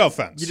said the no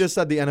offense. You just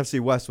said the NFC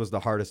West was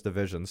the hardest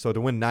division. So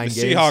to win 9 the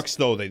games, Seahawks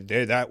though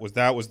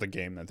that was the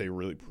game that they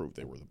really proved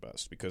they were the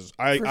best because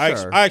I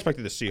sure.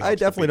 expected the Seahawks. I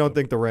definitely to don't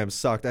think the Rams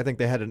sucked. I think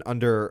they had an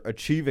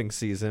underachieving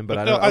season, but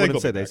I think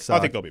wouldn't say they'll they be back. sucked.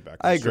 I think they'll be back.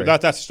 I this year. agree.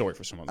 That's a story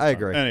for someone. I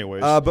agree.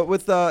 Anyways, but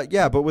with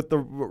the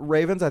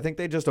Ravens, I think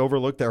they just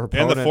overlooked their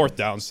opponent. and the fourth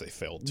downs they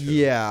failed too.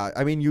 Yeah,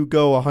 I mean, you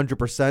go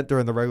 100%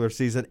 during the regular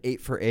season,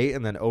 8 for 8,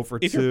 and then 0 for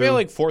 2. If you're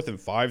failing 4th and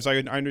 5s,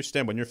 I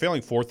understand. When you're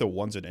failing 4th and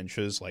 1s and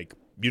inches, like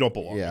you don't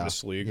belong in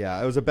this league.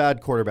 Yeah, it was a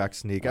bad quarterback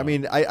sneak. I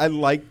mean, I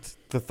liked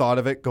the thought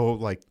of it. Go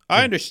like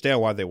I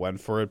understand why they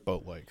went for it,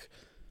 but like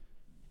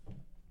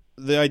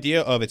the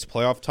idea of it's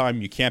playoff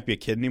time, you can't be a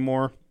kid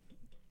anymore.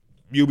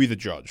 You be the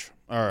judge.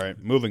 All right,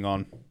 moving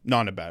on.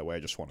 Not in a bad way. I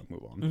just want to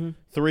move on. Mm-hmm.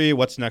 3.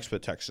 What's next for the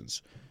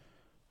Texans?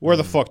 Where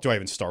the fuck do I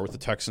even start with the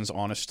Texans?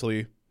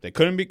 Honestly, they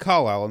couldn't beat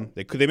Kyle Allen.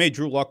 They made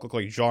Drew Luck look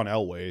like John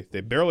Elway. They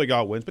barely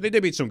got wins, but they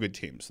did beat some good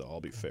teams, though. I'll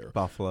be fair.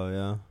 Buffalo,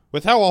 yeah.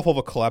 With how awful of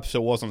a collapse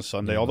it was on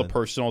Sunday, all the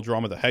personal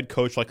drama, the head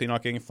coach likely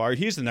not getting fired.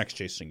 He's the next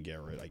Jason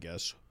Garrett, I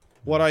guess.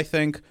 What I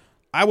think,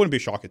 I wouldn't be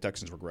shocked if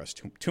Texans regress.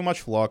 Too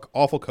much luck,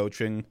 awful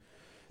coaching.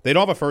 They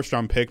don't have a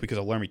first-round pick because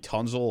of Laremy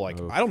Tunsil. Like,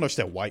 I don't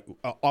understand why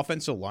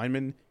offensive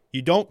linemen.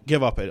 You don't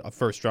give up a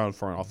first round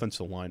for an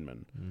offensive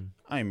lineman.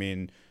 I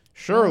mean,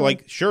 sure,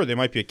 they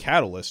might be a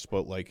catalyst,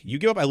 but like you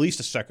give up at least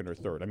a second or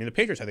third. I mean, the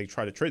Patriots, I think,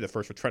 tried to trade the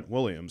first for Trent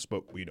Williams,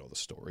 but we know the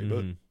story.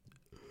 But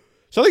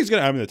so I think it's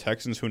going to happen to the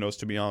Texans. Who knows,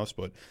 to be honest?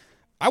 But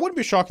I wouldn't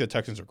be shocked if the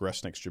Texans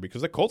regress next year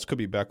because the Colts could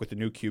be back with the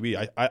new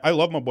QB. I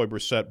love my boy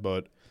Brissett,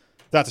 but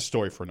that's a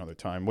story for another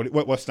time.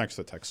 What's next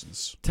for the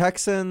Texans?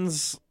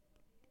 Texans.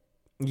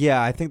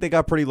 Yeah, I think they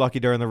got pretty lucky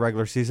during the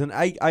regular season.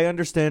 I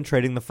understand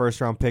trading the first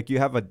round pick. You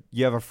have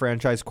a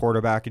franchise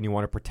quarterback and you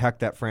want to protect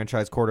that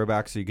franchise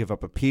quarterback, so you give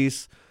up a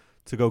piece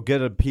to go get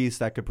a piece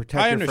that could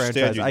protect your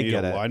franchise. You I need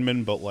get a it.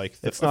 lineman, but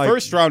like the not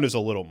first round is a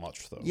little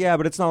much though. Yeah,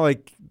 but it's not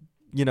like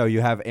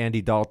you have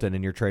Andy Dalton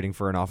and you're trading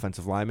for an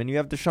offensive lineman. You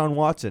have Deshaun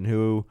Watson,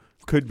 who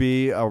could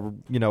be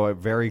a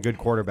very good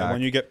quarterback. And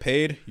when you get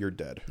paid, you're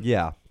dead.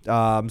 Yeah.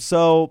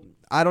 So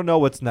I don't know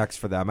what's next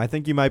for them. I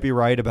think you might be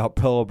right about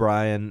Bill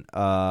O'Brien.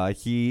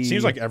 He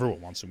seems like everyone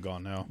wants him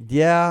gone now.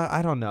 Yeah,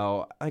 I don't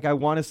know. Like I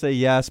want to say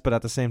yes, but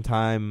at the same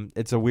time,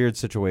 it's a weird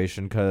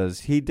situation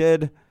because he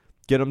did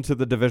get them to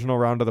the divisional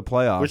round of the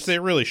playoffs, which they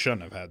really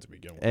shouldn't have had to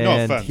begin with. And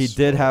no offense, he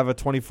did have a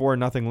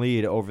 24-0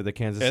 lead over the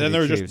Kansas City and then they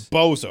were Chiefs. just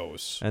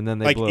bozos. And then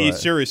they blew it.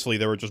 Seriously,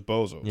 they were just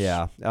bozos.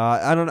 Yeah,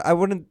 I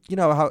wouldn't.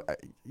 How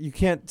you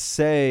can't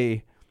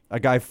say a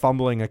guy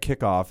fumbling a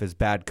kickoff is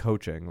bad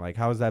coaching. Like,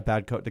 how is that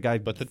bad coach?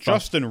 But the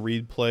Justin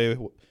Reed play.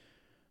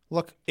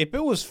 Look, if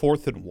it was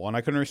 4th and 1,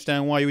 I could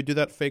understand why you would do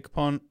that fake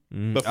punt.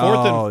 But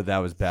that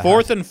was bad.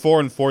 4th and 4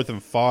 and 4th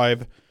and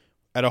 5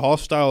 at a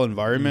hostile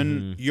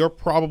environment, you're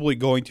probably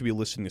going to be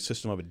listing the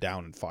system of a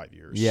down in 5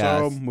 years. Yeah.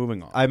 So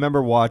moving on. I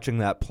remember watching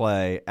that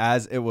play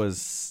as it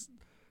was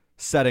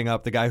setting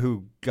up. The guy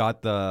who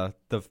got the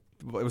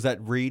was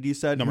that Reed? You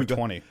said number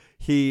 20.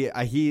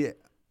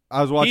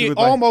 I was watching. He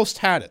almost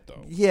had it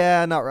though.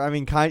 Yeah,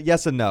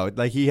 yes and no.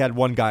 Like he had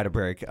one guy to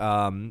break.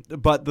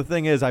 But the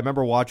thing is, I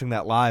remember watching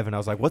that live, and I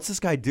was like, "What's this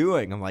guy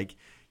doing?" I'm like,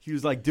 he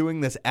was like doing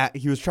this.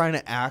 He was trying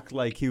to act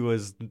like he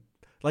was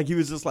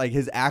just like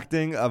his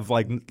acting of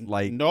like.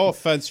 No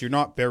offense, you're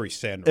not Barry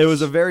Sanders. It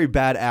was a very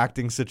bad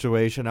acting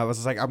situation.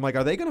 I'm like,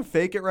 are they gonna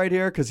fake it right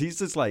here? Because he's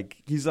just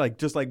like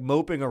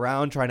moping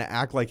around trying to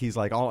act like he's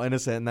like all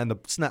innocent, and then the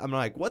snap. I'm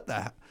like, what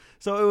the.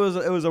 So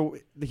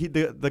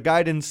the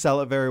guy didn't sell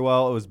it very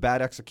well. It was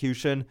bad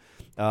execution,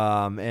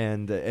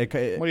 and what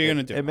are you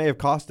gonna do? It may have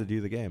costed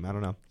you the game. I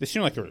don't know. They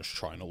seem like they were just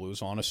trying to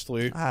lose.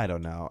 Honestly, I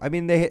don't know. I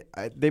mean, they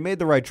made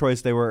the right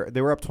choice. They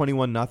were up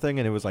 21-0, and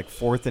it was like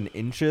 4th and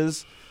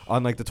inches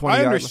on like the 20.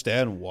 I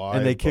understand why,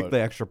 and they kicked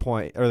the extra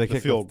point or they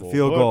kicked the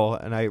field goal.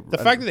 And the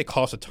fact that they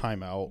cost a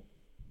timeout,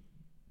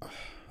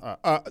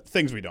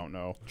 things we don't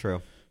know.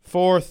 True.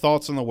 4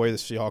 thoughts on the way the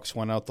Seahawks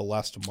went out the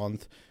last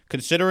month.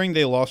 Considering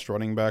they lost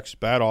running backs,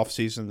 bad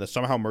offseason that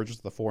somehow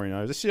merges with the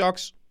 49ers, the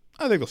Seahawks,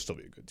 I think they'll still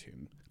be a good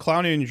team.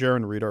 Clowney and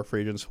Jaron Reed are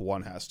free agents.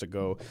 One has to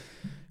go.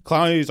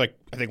 Clowney's I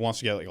think wants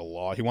to get a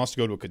lot. He wants to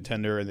go to a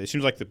contender, and it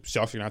seems like the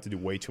Seahawks are going to have to do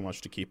way too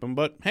much to keep him.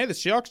 But, hey, the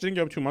Seahawks didn't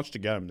give up too much to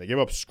get him. They gave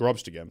up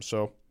scrubs to get him,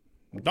 so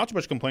not too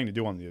much complaining to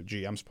do on the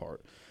GM's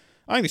part.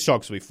 I think the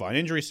Seahawks will be fine.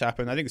 Injuries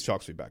happen. I think the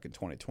Seahawks will be back in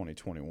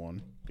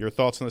 2020-21. Your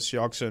thoughts on the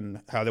Seahawks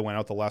and how they went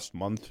out the last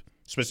month,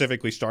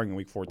 specifically starting in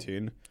Week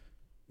 14?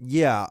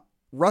 Yeah.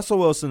 Russell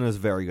Wilson is a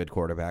very good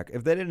quarterback.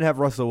 If they didn't have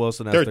Russell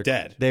Wilson, they're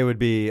dead. They would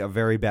be a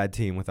very bad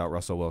team without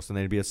Russell Wilson.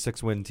 They'd be a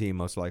 6-win team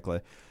most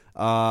likely.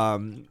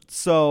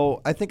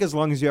 So I think as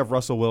long as you have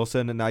Russell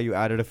Wilson, and now you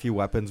added a few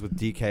weapons with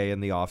DK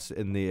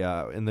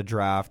in the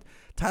draft,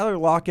 Tyler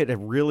Lockett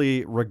had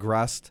really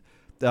regressed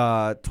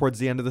towards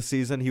the end of the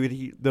season.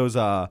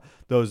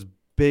 Those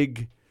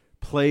big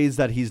plays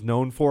that he's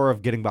known for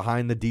of getting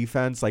behind the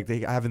defense, like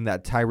having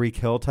that Tyreek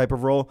Hill type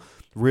of role,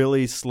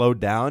 really slowed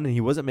down, and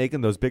he wasn't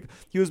making those big.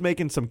 He was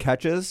making some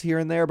catches here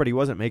and there, but he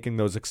wasn't making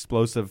those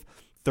explosive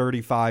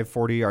 35,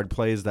 40-yard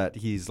plays that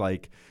he's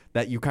like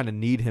that you kind of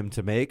need him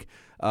to make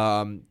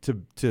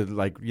to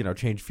like, you know,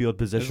 change field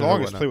position. His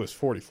longest play was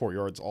 44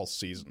 yards all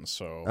season.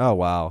 So oh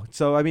wow,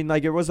 so I mean,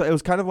 like it was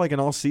kind of like an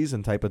all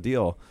season type of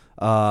deal.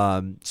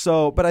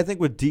 But I think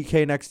with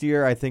DK next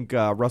year, I think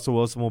Russell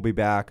Wilson will be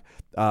back.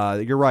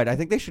 You're right. I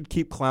think they should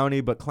keep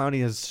Clowney, but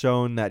Clowney has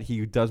shown that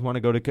he does want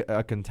to go to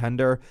a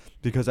contender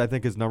because I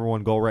think his number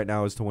one goal right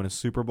now is to win a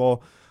Super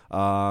Bowl. So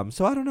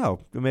I don't know.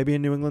 Maybe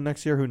in New England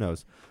next year. Who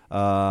knows?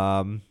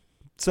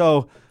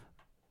 So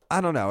I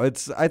don't know.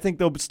 I think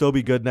they'll still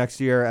be good next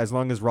year as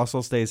long as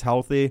Russell stays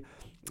healthy.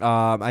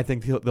 I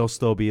think they'll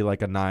still be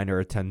like a 9 or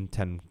a 10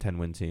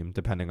 win team,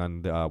 depending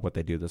on what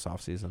they do this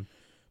offseason.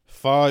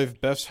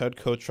 5 best head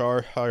coach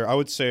hire. I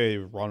would say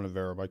Ron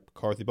Rivera, Mike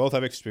McCarthy. Both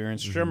have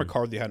experience. Sure,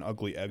 McCarthy had an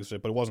ugly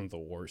exit, but it wasn't the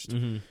worst.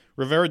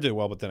 Rivera did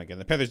well, but then again,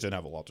 the Panthers didn't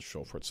have a lot to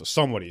show for it, so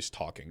somebody's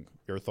talking.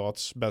 Your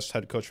thoughts? Best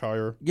head coach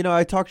hire? You know,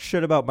 I talked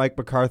shit about Mike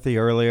McCarthy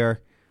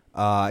earlier.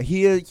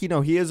 He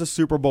is a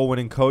Super Bowl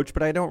winning coach,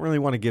 but I don't really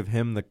want to give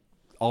him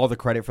all the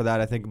credit for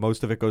that. I think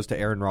most of it goes to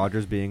Aaron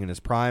Rodgers being in his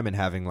prime and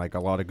having like a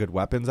lot of good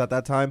weapons at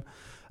that time.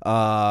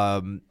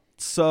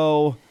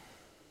 So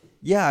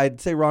yeah, I'd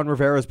say Ron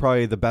Rivera is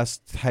probably the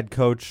best head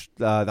coach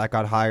that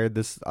got hired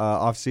this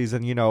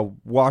offseason. You know,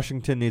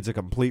 Washington needs a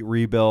complete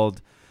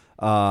rebuild.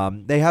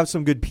 They have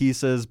some good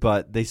pieces,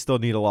 but they still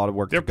need a lot of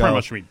work to go. They're pretty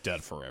much going to be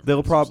dead forever.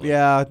 They'll probably,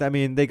 yeah. I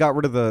mean, they got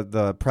rid of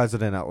the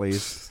president at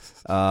least.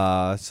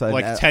 So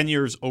like 10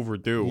 years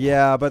overdue.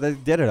 Yeah, but they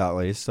did it at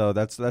least, so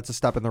that's a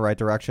step in the right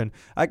direction.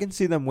 I can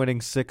see them winning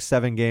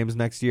 6-7 games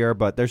next year,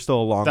 but they're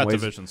still a long way. That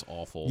division's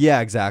awful.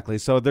 Yeah, exactly.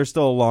 So they're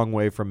still a long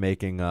way from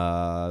making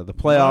the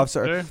playoffs.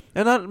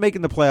 And not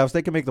making the playoffs.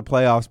 They can make the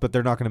playoffs, but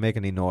they're not going to make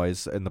any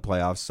noise in the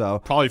playoffs. So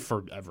probably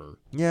forever.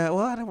 Yeah,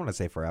 well, I don't want to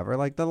say forever.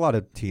 Like a lot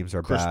of teams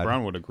are Chris bad.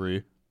 Brown would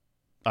agree.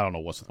 I don't know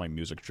what's with my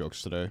music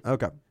jokes today.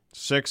 Okay.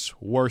 6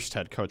 worst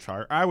head coach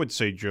hire. I would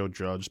say Joe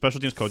Judge.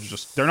 Special teams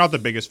coaches they're not the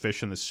biggest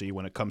fish in the sea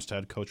when it comes to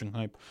head coaching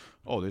hype.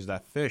 Oh, there's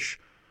that fish.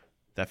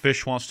 That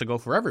fish wants to go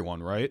for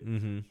everyone, right?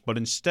 Mm-hmm. But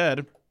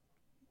instead,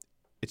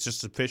 it's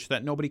just a fish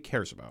that nobody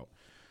cares about.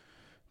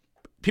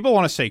 People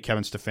want to say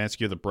Kevin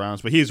Stefanski of the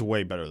Browns, but he's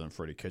way better than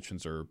Freddie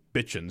Kitchens or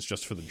Bitchens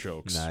just for the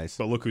jokes. Nice.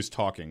 But look who's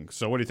talking.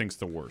 So what do you think's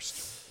the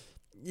worst?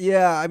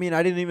 Yeah, I mean,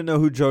 I didn't even know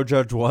who Joe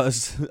Judge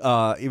was,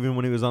 even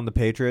when he was on the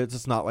Patriots.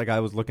 It's not like I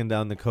was looking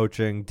down the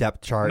coaching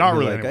depth chart Not and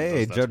be really like,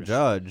 hey, Joe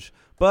Judge.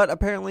 But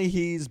apparently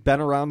he's been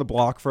around the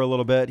block for a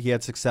little bit. He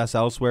had success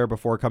elsewhere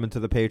before coming to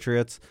the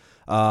Patriots.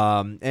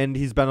 And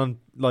he's been on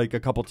like a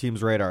couple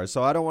teams' radars.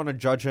 So I don't want to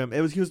judge him.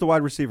 He was the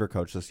wide receiver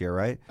coach this year,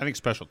 right? I think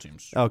special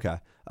teams. Okay.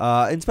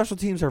 And special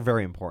teams are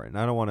very important.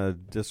 I don't want to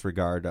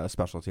disregard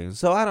special teams.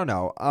 So I don't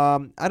know.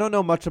 I don't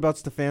know much about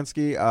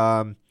Stefanski.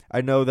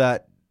 I know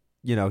that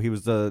he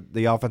was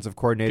the offensive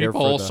coordinator.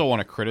 People also want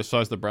to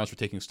criticize the Browns for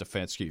taking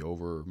Stefanski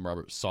over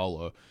Robert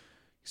Saleh.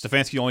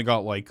 Stefanski only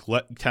got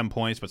 10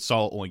 points, but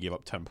Saleh only gave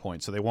up 10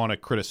 points. So they want to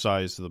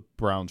criticize the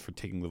Browns for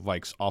taking the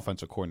Vikes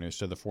offensive coordinator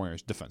instead of the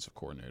 49ers defensive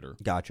coordinator.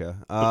 Gotcha.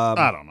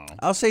 I don't know.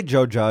 I'll say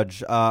Joe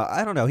Judge.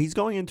 I don't know. He's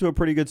going into a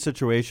pretty good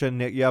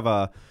situation. You have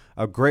a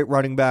great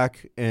running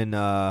back in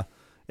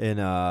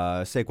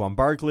Saquon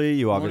Barkley.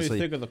 You obviously. What do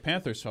you think of the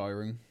Panthers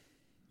hiring?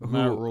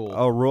 Matt Rule.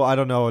 Oh, Rule. I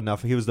don't know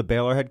enough. He was the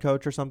Baylor head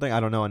coach or something. I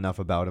don't know enough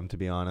about him, to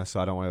be honest,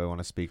 so I don't really want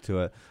to speak to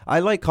it.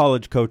 I like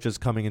college coaches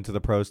coming into the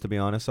pros, to be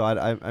honest. So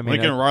I mean,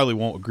 Lincoln Riley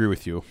won't agree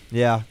with you.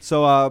 Yeah.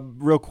 So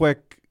real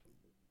quick,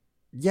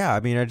 yeah. I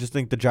mean, I just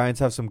think the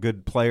Giants have some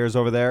good players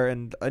over there,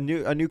 and a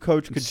new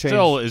coach could change.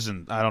 Still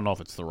isn't. I don't know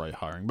if it's the right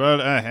hiring, but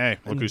hey,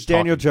 look who's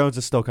Daniel talking. Jones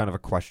is still kind of a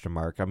question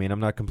mark. I mean,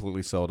 I'm not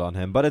completely sold on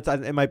him, but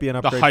it might be an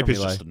upgrade. The hype from is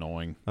Eli. just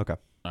annoying. Okay.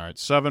 All right,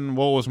 7.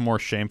 What was more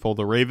shameful?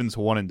 The Ravens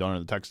one and done,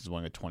 and the Texans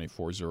winning a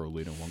 24-0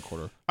 lead in one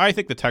quarter. I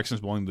think the Texans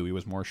winning Louis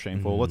was more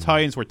shameful. The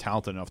Titans were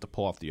talented enough to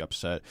pull off the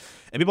upset,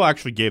 and people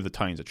actually gave the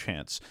Titans a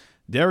chance.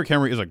 Derrick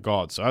Henry is a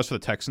god, so as for the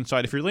Texans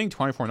side, if you're leading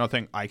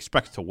 24-0, I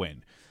expect to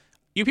win.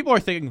 You people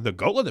are thinking the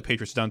GOAT led the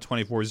Patriots down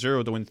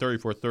 24-0 to win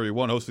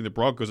 34-31, hosting the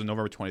Broncos in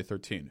November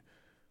 2013.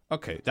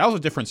 Okay, that was a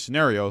different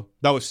scenario.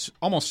 That was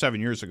almost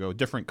 7 years ago,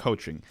 different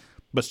coaching.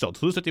 But still,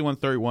 to lose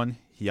 51-31,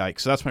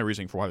 yikes. So that's my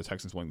reasoning for why the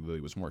Texans winning the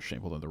league was more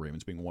shameful than the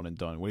Ravens being one and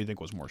done. What do you think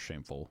was more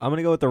shameful? I'm going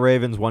to go with the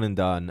Ravens one and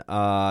done.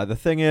 The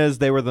thing is,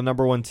 they were the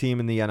number one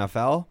team in the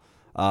NFL.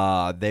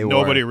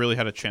 Nobody really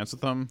had a chance with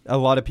them. A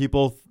lot of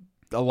people,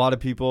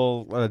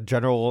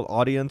 general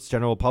audience,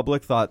 general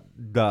public thought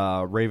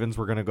the Ravens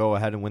were going to go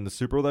ahead and win the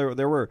Super Bowl.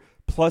 There were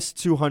plus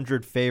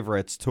 200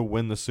 favorites to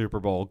win the Super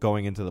Bowl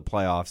going into the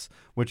playoffs,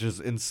 which is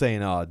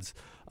insane odds.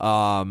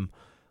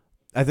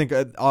 I think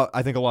a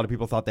lot of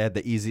people thought they had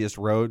the easiest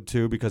road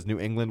too, because New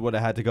England would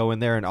have had to go in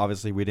there, and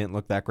obviously we didn't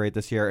look that great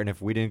this year. And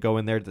if we didn't go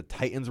in there, the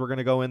Titans were going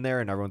to go in there,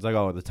 and everyone's like,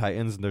 "Oh, the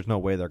Titans!" And there's no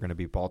way they're going to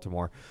beat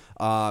Baltimore.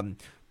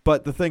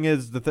 But the thing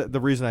is, the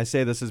reason I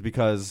say this is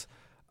because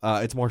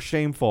it's more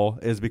shameful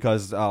is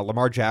because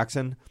Lamar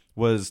Jackson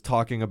was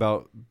talking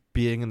about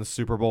being in the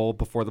Super Bowl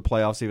before the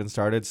playoffs even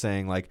started,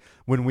 saying like,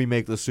 when we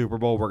make the Super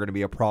Bowl, we're going to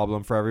be a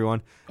problem for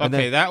everyone. And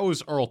Okay, then, that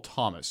was Earl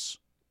Thomas.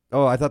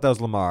 oh, I thought that was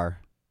Lamar.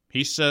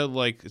 He said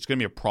like it's going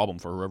to be a problem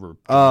for whoever.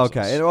 Oh, joins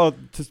okay.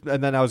 us.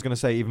 And then I was going to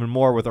say even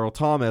more with Earl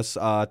Thomas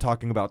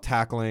talking about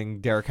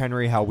tackling Derrick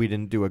Henry, how we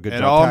didn't do a good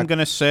And job. all I'm going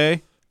to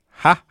say,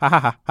 ha ha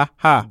ha ha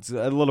ha. It's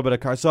a little bit of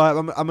car. So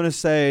I'm going to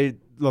say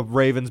the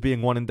Ravens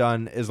being one and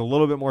done is a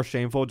little bit more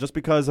shameful just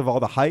because of all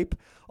the hype,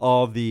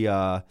 all the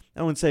I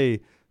wouldn't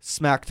say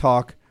smack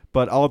talk,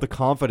 but all the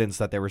confidence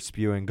that they were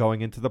spewing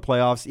going into the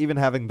playoffs, even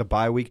having the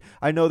bye week.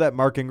 I know that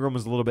Mark Ingram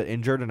was a little bit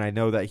injured, and I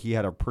know that he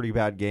had a pretty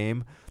bad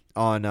game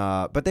on,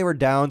 but they were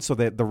down, so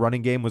that the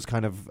running game was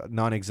kind of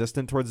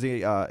non-existent towards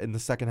the in the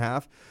second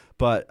half.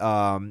 But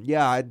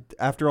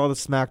after all the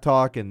smack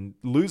talk and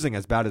losing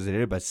as bad as they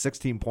did by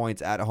 16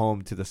 points at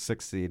home to the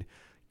 6th seed,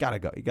 you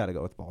gotta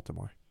go with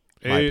Baltimore.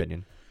 My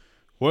opinion.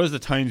 What does the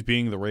Titans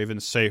being the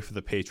Ravens say for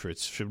the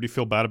Patriots? Should we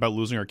feel bad about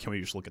losing, or can we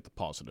just look at the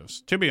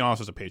positives? To be honest,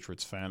 as a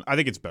Patriots fan, I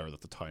think it's better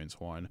that the Titans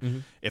won. Mm-hmm.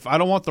 If I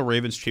don't want the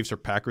Ravens, Chiefs, or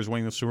Packers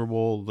winning the Super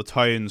Bowl, the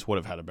Titans would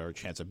have had a better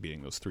chance of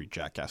beating those three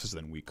jackasses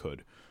than we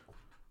could.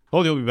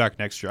 Well, they'll be back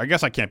next year. I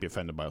guess I can't be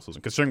offended by us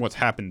losing, considering what's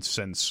happened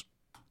since,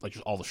 like,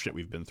 just all the shit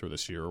we've been through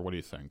this year. What do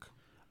you think?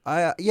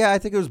 I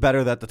think it was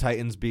better that the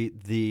Titans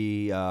beat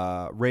the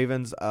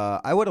Ravens.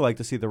 I would have liked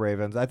to see the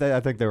Ravens. I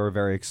think they were a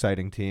very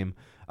exciting team.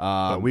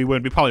 But we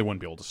probably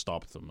wouldn't be able to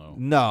stop them, though.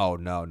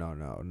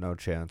 No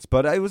chance.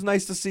 But it was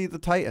nice to see the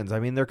Titans. I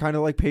mean, they're kind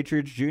of like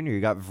Patriots Jr.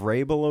 You got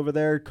Vrabel over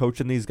there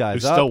coaching these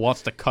guys Who up. still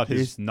wants to cut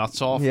his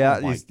nuts off? Yeah,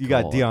 Oh my you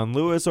got God. Deion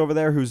Lewis over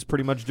there, who's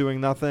pretty much doing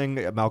nothing.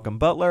 Malcolm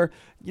Butler.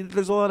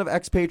 There's a lot of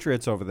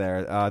expatriates over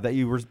there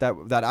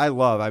that I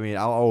love. I mean,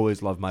 I'll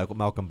always love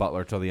Malcolm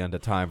Butler till the end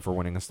of time for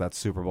winning us that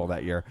Super Bowl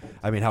that year.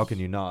 I mean, how can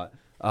you not?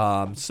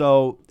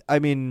 So I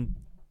mean,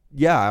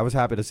 yeah, I was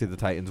happy to see the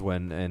Titans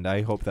win, and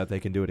I hope that they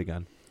can do it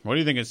again. What do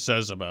you think it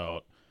says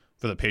about,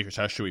 for the Patriots,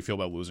 how should we feel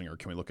about losing, or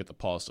can we look at the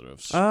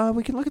positives?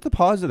 We can look at the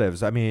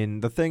positives. I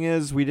mean, the thing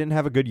is, we didn't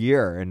have a good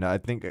year, and I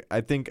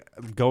think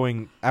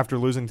going after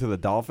losing to the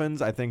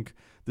Dolphins, I think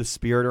the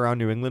spirit around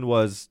New England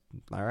was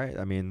all right.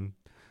 I mean,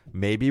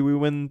 maybe we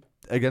win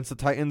against the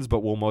Titans, but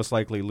we'll most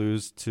likely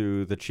lose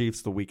to the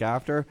Chiefs the week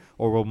after,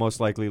 or we'll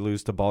most likely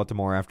lose to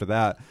Baltimore after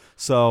that.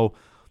 So,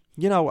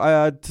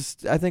 I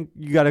think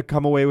you got to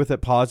come away with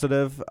it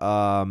positive.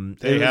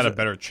 They had a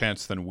better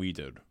chance than we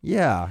did.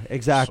 Yeah,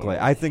 exactly.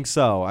 So- I think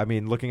so. I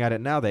mean, looking at it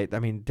now,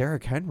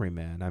 Derrick Henry,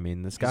 man. I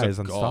mean, this guy a is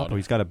unstoppable. god.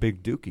 He's got a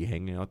big dookie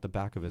hanging out the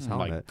back of his Oh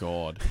my helmet.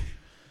 God.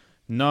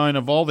 9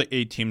 of all the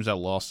 8 teams that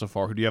lost so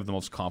far, who do you have the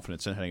most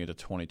confidence in heading into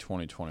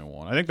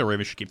 2020-21? I think the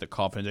Ravens should keep the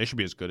confidence. They should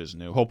be as good as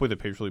new. Hopefully the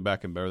Patriots will be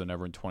back and better than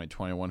ever in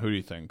 2021. Who do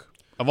you think?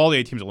 Of all the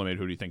 8 teams eliminated,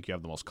 who do you think you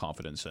have the most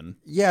confidence in?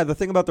 Yeah, the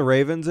thing about the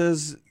Ravens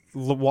is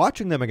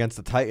watching them against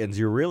the Titans,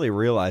 you really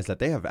realize that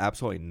they have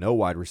absolutely no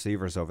wide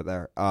receivers over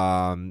there.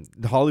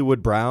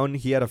 Hollywood Brown,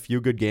 he had a few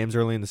good games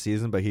early in the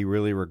season, but he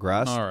really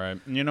regressed. All right.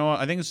 You know what?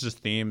 I think this is a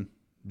theme.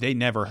 They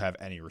never have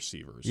any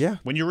receivers. Yeah.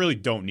 When you really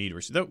don't need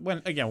receivers.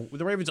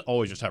 The Ravens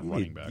always just have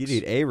running backs. You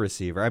need a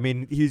receiver. I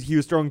mean, he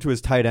was throwing to his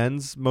tight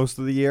ends most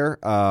of the year.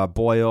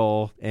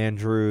 Boyle,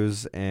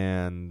 Andrews,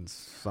 and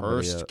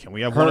somebody, Hurst. Can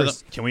we have one of them?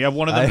 Can we have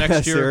one of them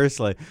next year?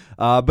 Seriously.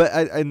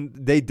 And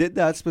they did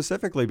that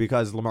specifically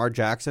because Lamar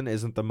Jackson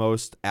isn't the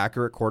most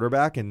accurate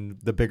quarterback, and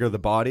the bigger the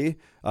body,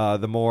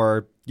 the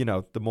more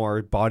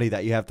body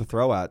that you have to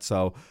throw at.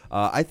 So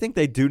I think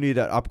they do need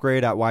an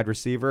upgrade at wide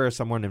receiver, or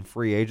someone in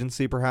free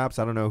agency perhaps.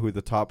 I don't know who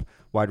the top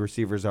wide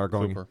receivers are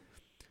going. Cooper.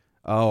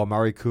 Oh,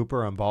 Amari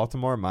Cooper on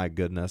Baltimore? My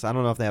goodness. I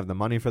don't know if they have the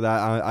money for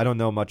that. I don't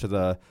know much of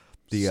the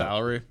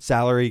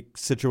salary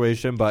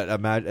situation, but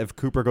imagine if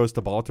Cooper goes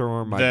to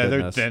Baltimore,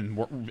 goodness.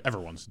 Then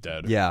everyone's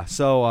dead. Yeah.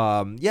 So,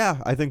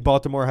 I think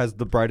Baltimore has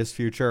the brightest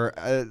future.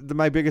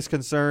 My biggest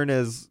concern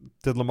is,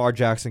 did Lamar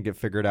Jackson get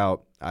figured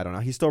out? I don't know.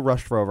 He still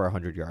rushed for over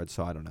 100 yards,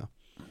 so I don't know.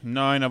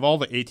 9 of all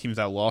the 8 teams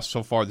that lost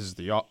so far, this is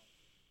the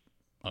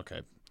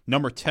okay.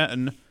 Number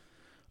 10,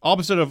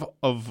 opposite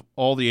of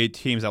all the 8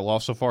 teams that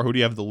lost so far, who do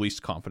you have the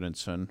least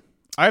confidence in?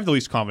 I have the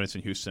least confidence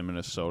in Houston,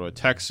 Minnesota.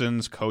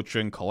 Texans,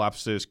 coaching,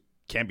 collapses,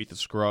 can't beat the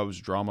scrubs,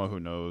 drama, who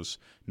knows,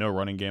 no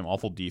running game,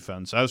 awful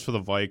defense. As for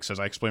the Vikes, as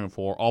I explained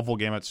before, awful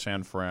game at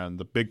San Fran,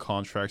 the big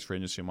contracts for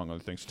agency, among other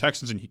things.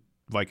 Texans and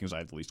Vikings I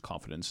have the least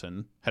confidence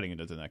in heading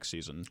into the next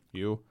season.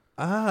 You?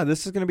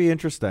 This is going to be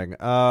interesting.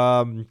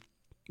 I'm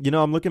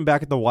looking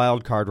back at the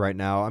wild card right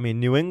now. I mean,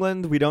 New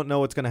England, we don't know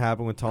what's going to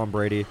happen with Tom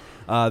Brady.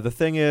 The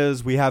thing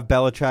is, we have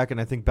Belichick,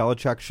 and I think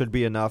Belichick should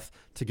be enough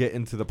to get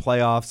into the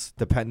playoffs,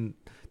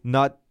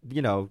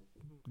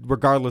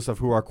 regardless of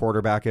who our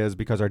quarterback is,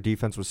 because our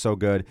defense was so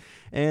good.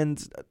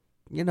 And,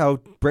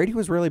 Brady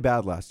was really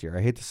bad last year.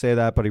 I hate to say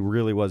that, but he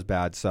really was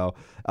bad. So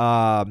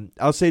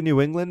I'll say New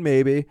England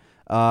maybe.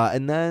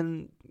 And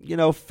then,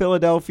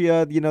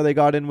 Philadelphia, they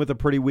got in with a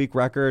pretty weak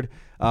record.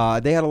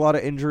 They had a lot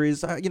of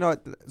injuries.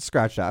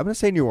 Scratch that. I'm going to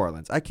say New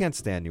Orleans. I can't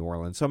stand New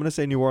Orleans. So I'm going to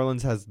say New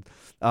Orleans has,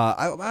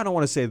 I don't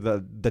want to say the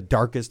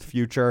darkest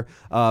future,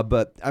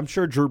 but I'm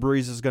sure Drew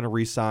Brees is going to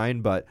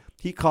re-sign, but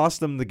he cost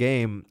them the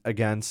game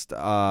against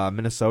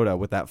Minnesota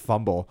with that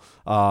fumble.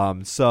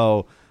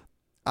 So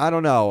I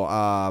don't know.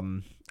 Are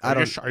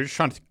you just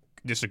trying to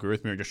disagree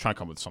with me, or just trying to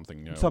come up with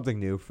something new? Something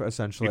new,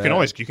 essentially.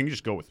 You can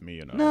just go with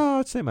me. No,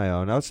 I'd say my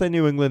own. I would say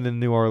New England and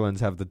New Orleans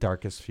have the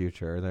darkest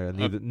future.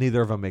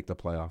 Neither of them make the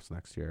playoffs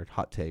next year.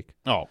 Hot take.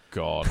 Oh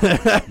God,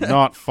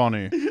 not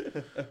funny.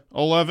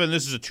 11.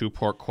 This is a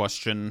two-part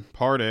question.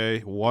 Part A,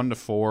 1 to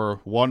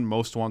 4. 1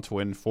 most want to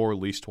win, 4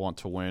 least want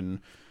to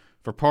win.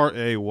 For Part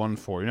A, 1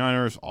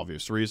 49ers,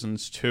 obvious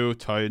reasons. 2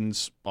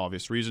 Titans,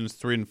 obvious reasons.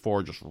 3 and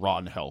 4 just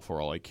rotten hell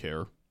for all I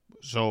care.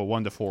 So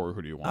 1 to 4,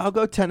 who do you want? I'll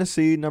go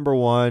Tennessee number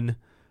 1,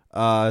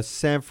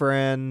 San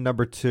Fran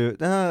number 2.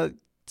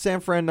 San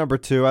Fran number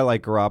 2. I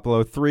like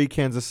Garoppolo. 3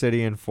 Kansas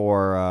City and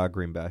 4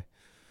 Green Bay.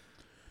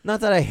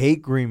 Not that I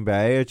hate Green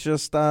Bay. It's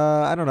just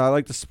I don't know. I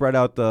like to spread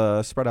out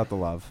the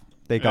love.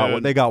 They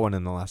got one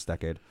in the last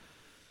decade.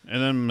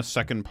 And then the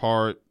second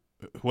part.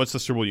 What's the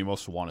Super Bowl you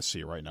most want to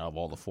see right now of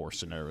all the 4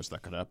 scenarios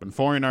that could happen?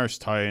 49ers,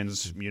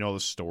 Titans, the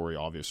story,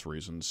 obvious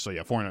reasons. So,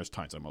 yeah, 49ers,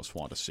 Titans I most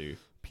want to see.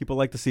 People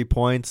like to see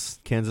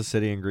points, Kansas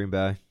City and Green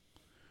Bay.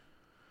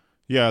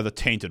 Yeah, the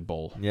tainted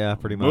bowl. Yeah,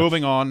 pretty much.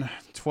 Moving on,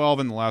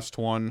 12 in the last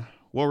one.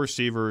 What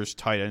receivers,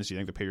 tight ends do you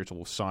think the Patriots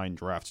will sign,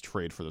 draft,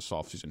 trade for this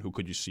offseason? Who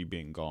could you see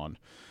being gone?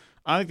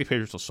 I think the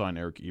Patriots will sign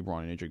Eric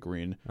Ebron and AJ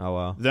Green. Oh,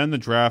 wow. Then the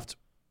draft,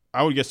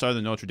 I would guess either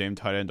the Notre Dame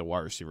tight end or wide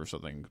receiver or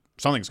something.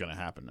 Something's going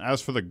to happen.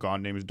 As for the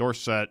gone names,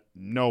 Dorsett,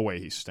 no way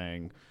he's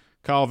staying.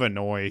 Kyle Van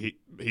Noy,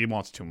 he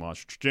wants too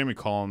much. Jamie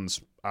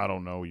Collins, I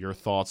don't know. Your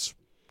thoughts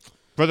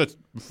for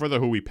the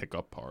who we pick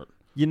up part?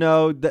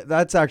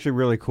 That's actually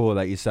really cool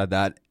that you said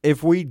that.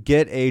 If we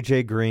get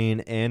AJ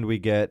Green and we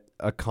get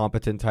a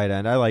competent tight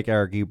end, I like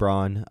Eric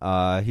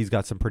Ebron. He's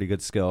got some pretty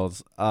good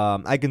skills.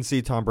 I can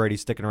see Tom Brady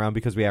sticking around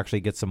because we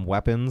actually get some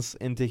weapons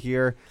into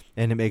here,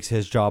 and it makes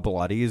his job a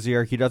lot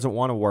easier. He doesn't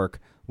want to work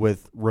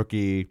with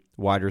rookie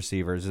wide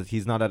receivers.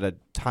 He's not at a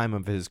time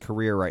of his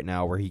career right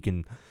now where he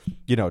can,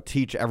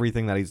 teach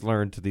everything that he's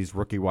learned to these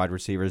rookie wide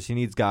receivers. He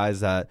needs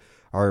guys that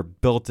are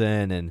built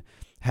in and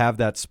have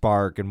that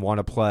spark and want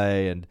to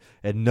play and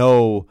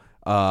know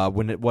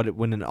when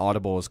an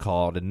audible is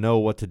called and know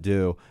what to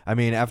do. I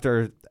mean,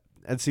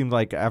 it seemed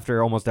like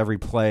after almost every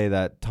play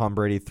that Tom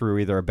Brady threw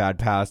either a bad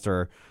pass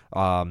or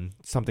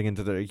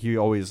something he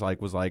always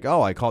was like,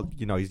 oh, I called,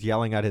 he's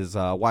yelling at his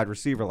wide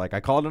receiver like, I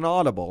called an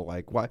audible.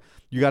 Like, what?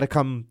 You got to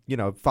come,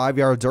 5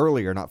 yards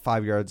earlier, not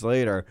 5 yards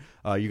later.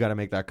 You got to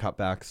make that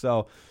cutback.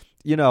 So,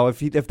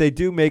 if they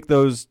do make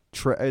those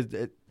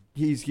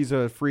he's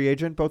a free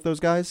agent, both those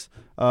guys,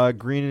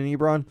 Green and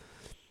Ebron.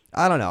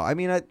 I don't know. I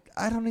mean,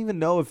 I don't even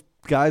know if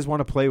guys want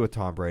to play with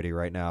Tom Brady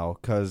right now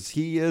because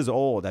he is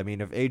old. I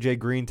mean, if AJ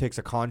Green takes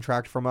a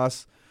contract from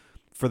us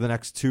for the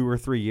next 2 or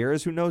 3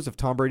 years, who knows if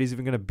Tom Brady's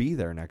even going to be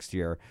there next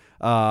year.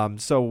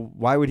 So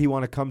why would he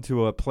want to come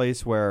to a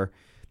place where,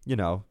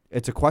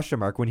 it's a question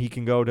mark when he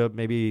can go to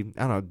maybe,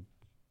 I don't know,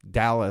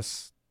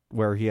 Dallas,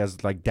 where he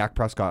has like Dak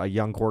Prescott, a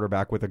young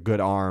quarterback with a good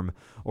arm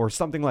or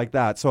something like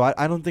that. So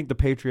I don't think the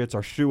Patriots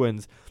are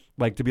shoo-ins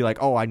to be like,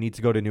 oh, I need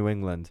to go to New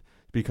England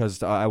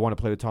because I want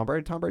to play with Tom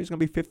Brady. Tom Brady's going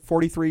to be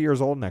 43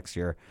 years old next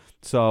year.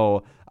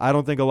 So I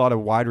don't think a lot of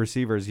wide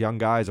receivers, young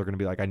guys, are going to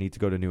be like, I need to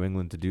go to New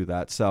England to do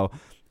that. So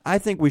I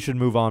think we should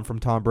move on from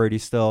Tom Brady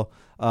still.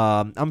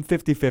 I'm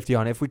 50-50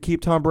 on it. If we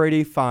keep Tom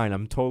Brady, fine.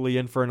 I'm totally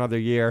in for another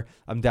year.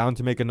 I'm down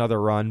to make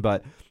another run,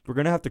 but we're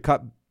going to have to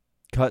cut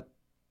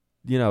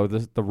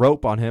the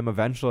rope on him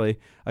eventually.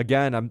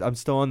 Again, I'm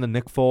still on the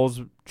Nick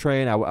Foles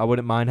train. I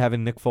wouldn't mind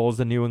having Nick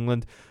Foles in New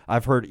England.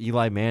 I've heard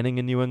Eli Manning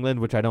in New England,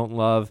 which I don't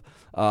love.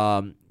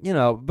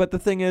 But the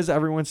thing is,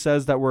 everyone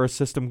says that we're a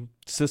system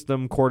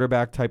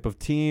quarterback type of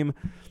team.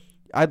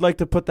 I'd like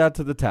to put that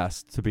to the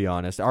test, to be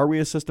honest. Are we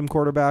a system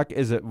quarterback?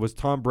 Was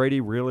Tom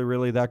Brady really,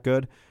 really that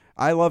good?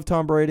 I love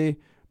Tom Brady,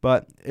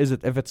 but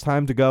if it's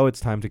time to go, it's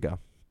time to go.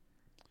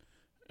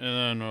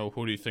 And then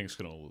who do you think's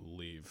going to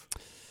leave?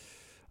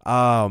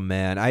 Oh,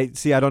 man. I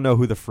don't know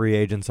who the free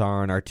agents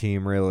are on our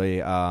team,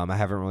 really. I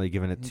haven't really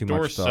given it too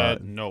much thought.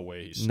 Dorsett, no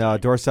way he's staying. No,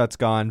 Dorsett's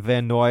gone.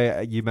 Van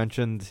Noy, you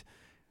mentioned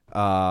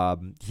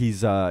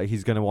he's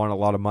going to want a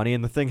lot of money.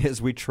 And the thing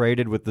is, we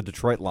traded with the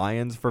Detroit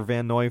Lions for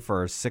Van Noy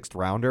for a 6th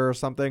rounder or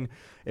something,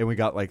 and we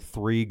got like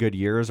 3 good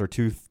years or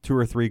two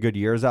or 3 good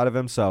years out of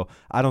him. So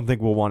I don't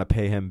think we'll want to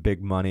pay him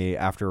big money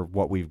after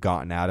what we've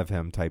gotten out of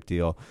him type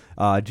deal.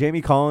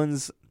 Jamie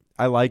Collins,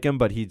 I like him,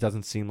 but he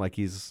doesn't seem like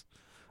he's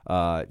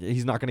not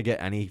going to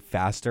get any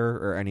faster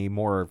or any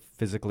more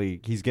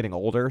physically. He's getting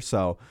older,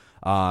 so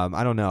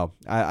I don't know.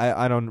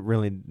 I don't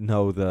really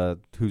know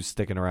who's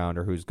sticking around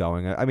or who's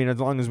going. I mean, as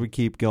long as we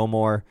keep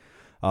Gilmore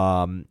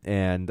and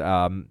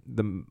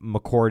the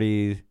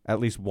McCourty, at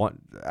least one.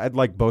 I'd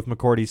like both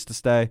McCourtys to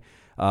stay.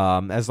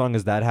 As long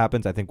as that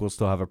happens, I think we'll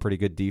still have a pretty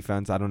good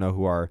defense. I don't know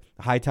who our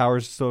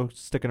Hightower's still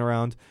sticking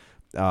around.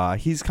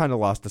 He's kind of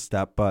lost a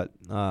step, but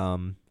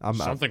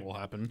Something will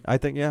happen. I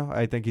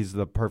think he's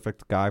the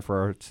perfect guy for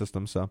our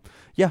system. So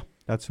yeah,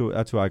 that's who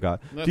I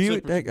got.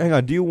 Hang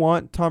on? Do you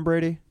want Tom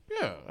Brady?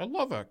 Yeah, I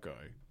love that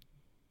guy.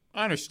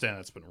 I understand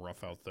it's been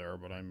rough out there,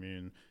 but I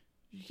mean,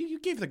 you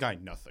gave the guy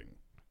nothing.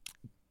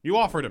 You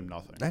offered him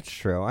nothing. That's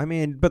true. I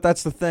mean, but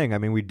that's the thing. I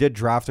mean, we did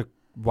draft a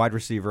wide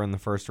receiver in the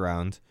first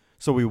round,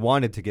 so we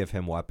wanted to give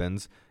him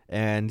weapons,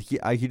 and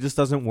he just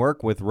doesn't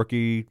work with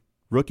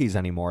rookies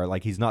anymore.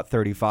 Like, he's not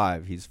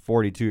 35; he's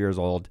 42 years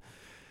old.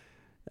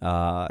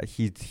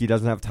 He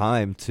doesn't have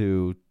time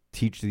to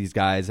teach these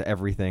guys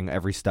everything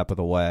every step of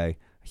the way.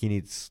 He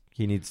needs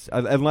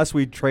unless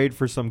we trade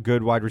for some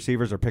good wide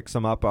receivers or pick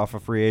some up off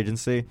of free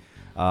agency.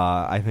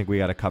 I think we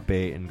got to cut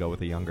bait and go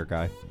with a younger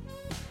guy.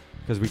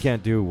 Because we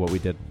can't do what we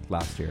did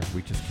last year.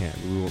 We just can't.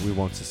 We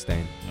won't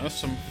sustain. That's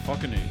some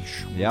fucking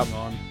age. Yep. Moving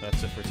on.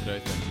 That's it for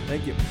today.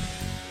 Thank you.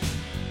 Thank you.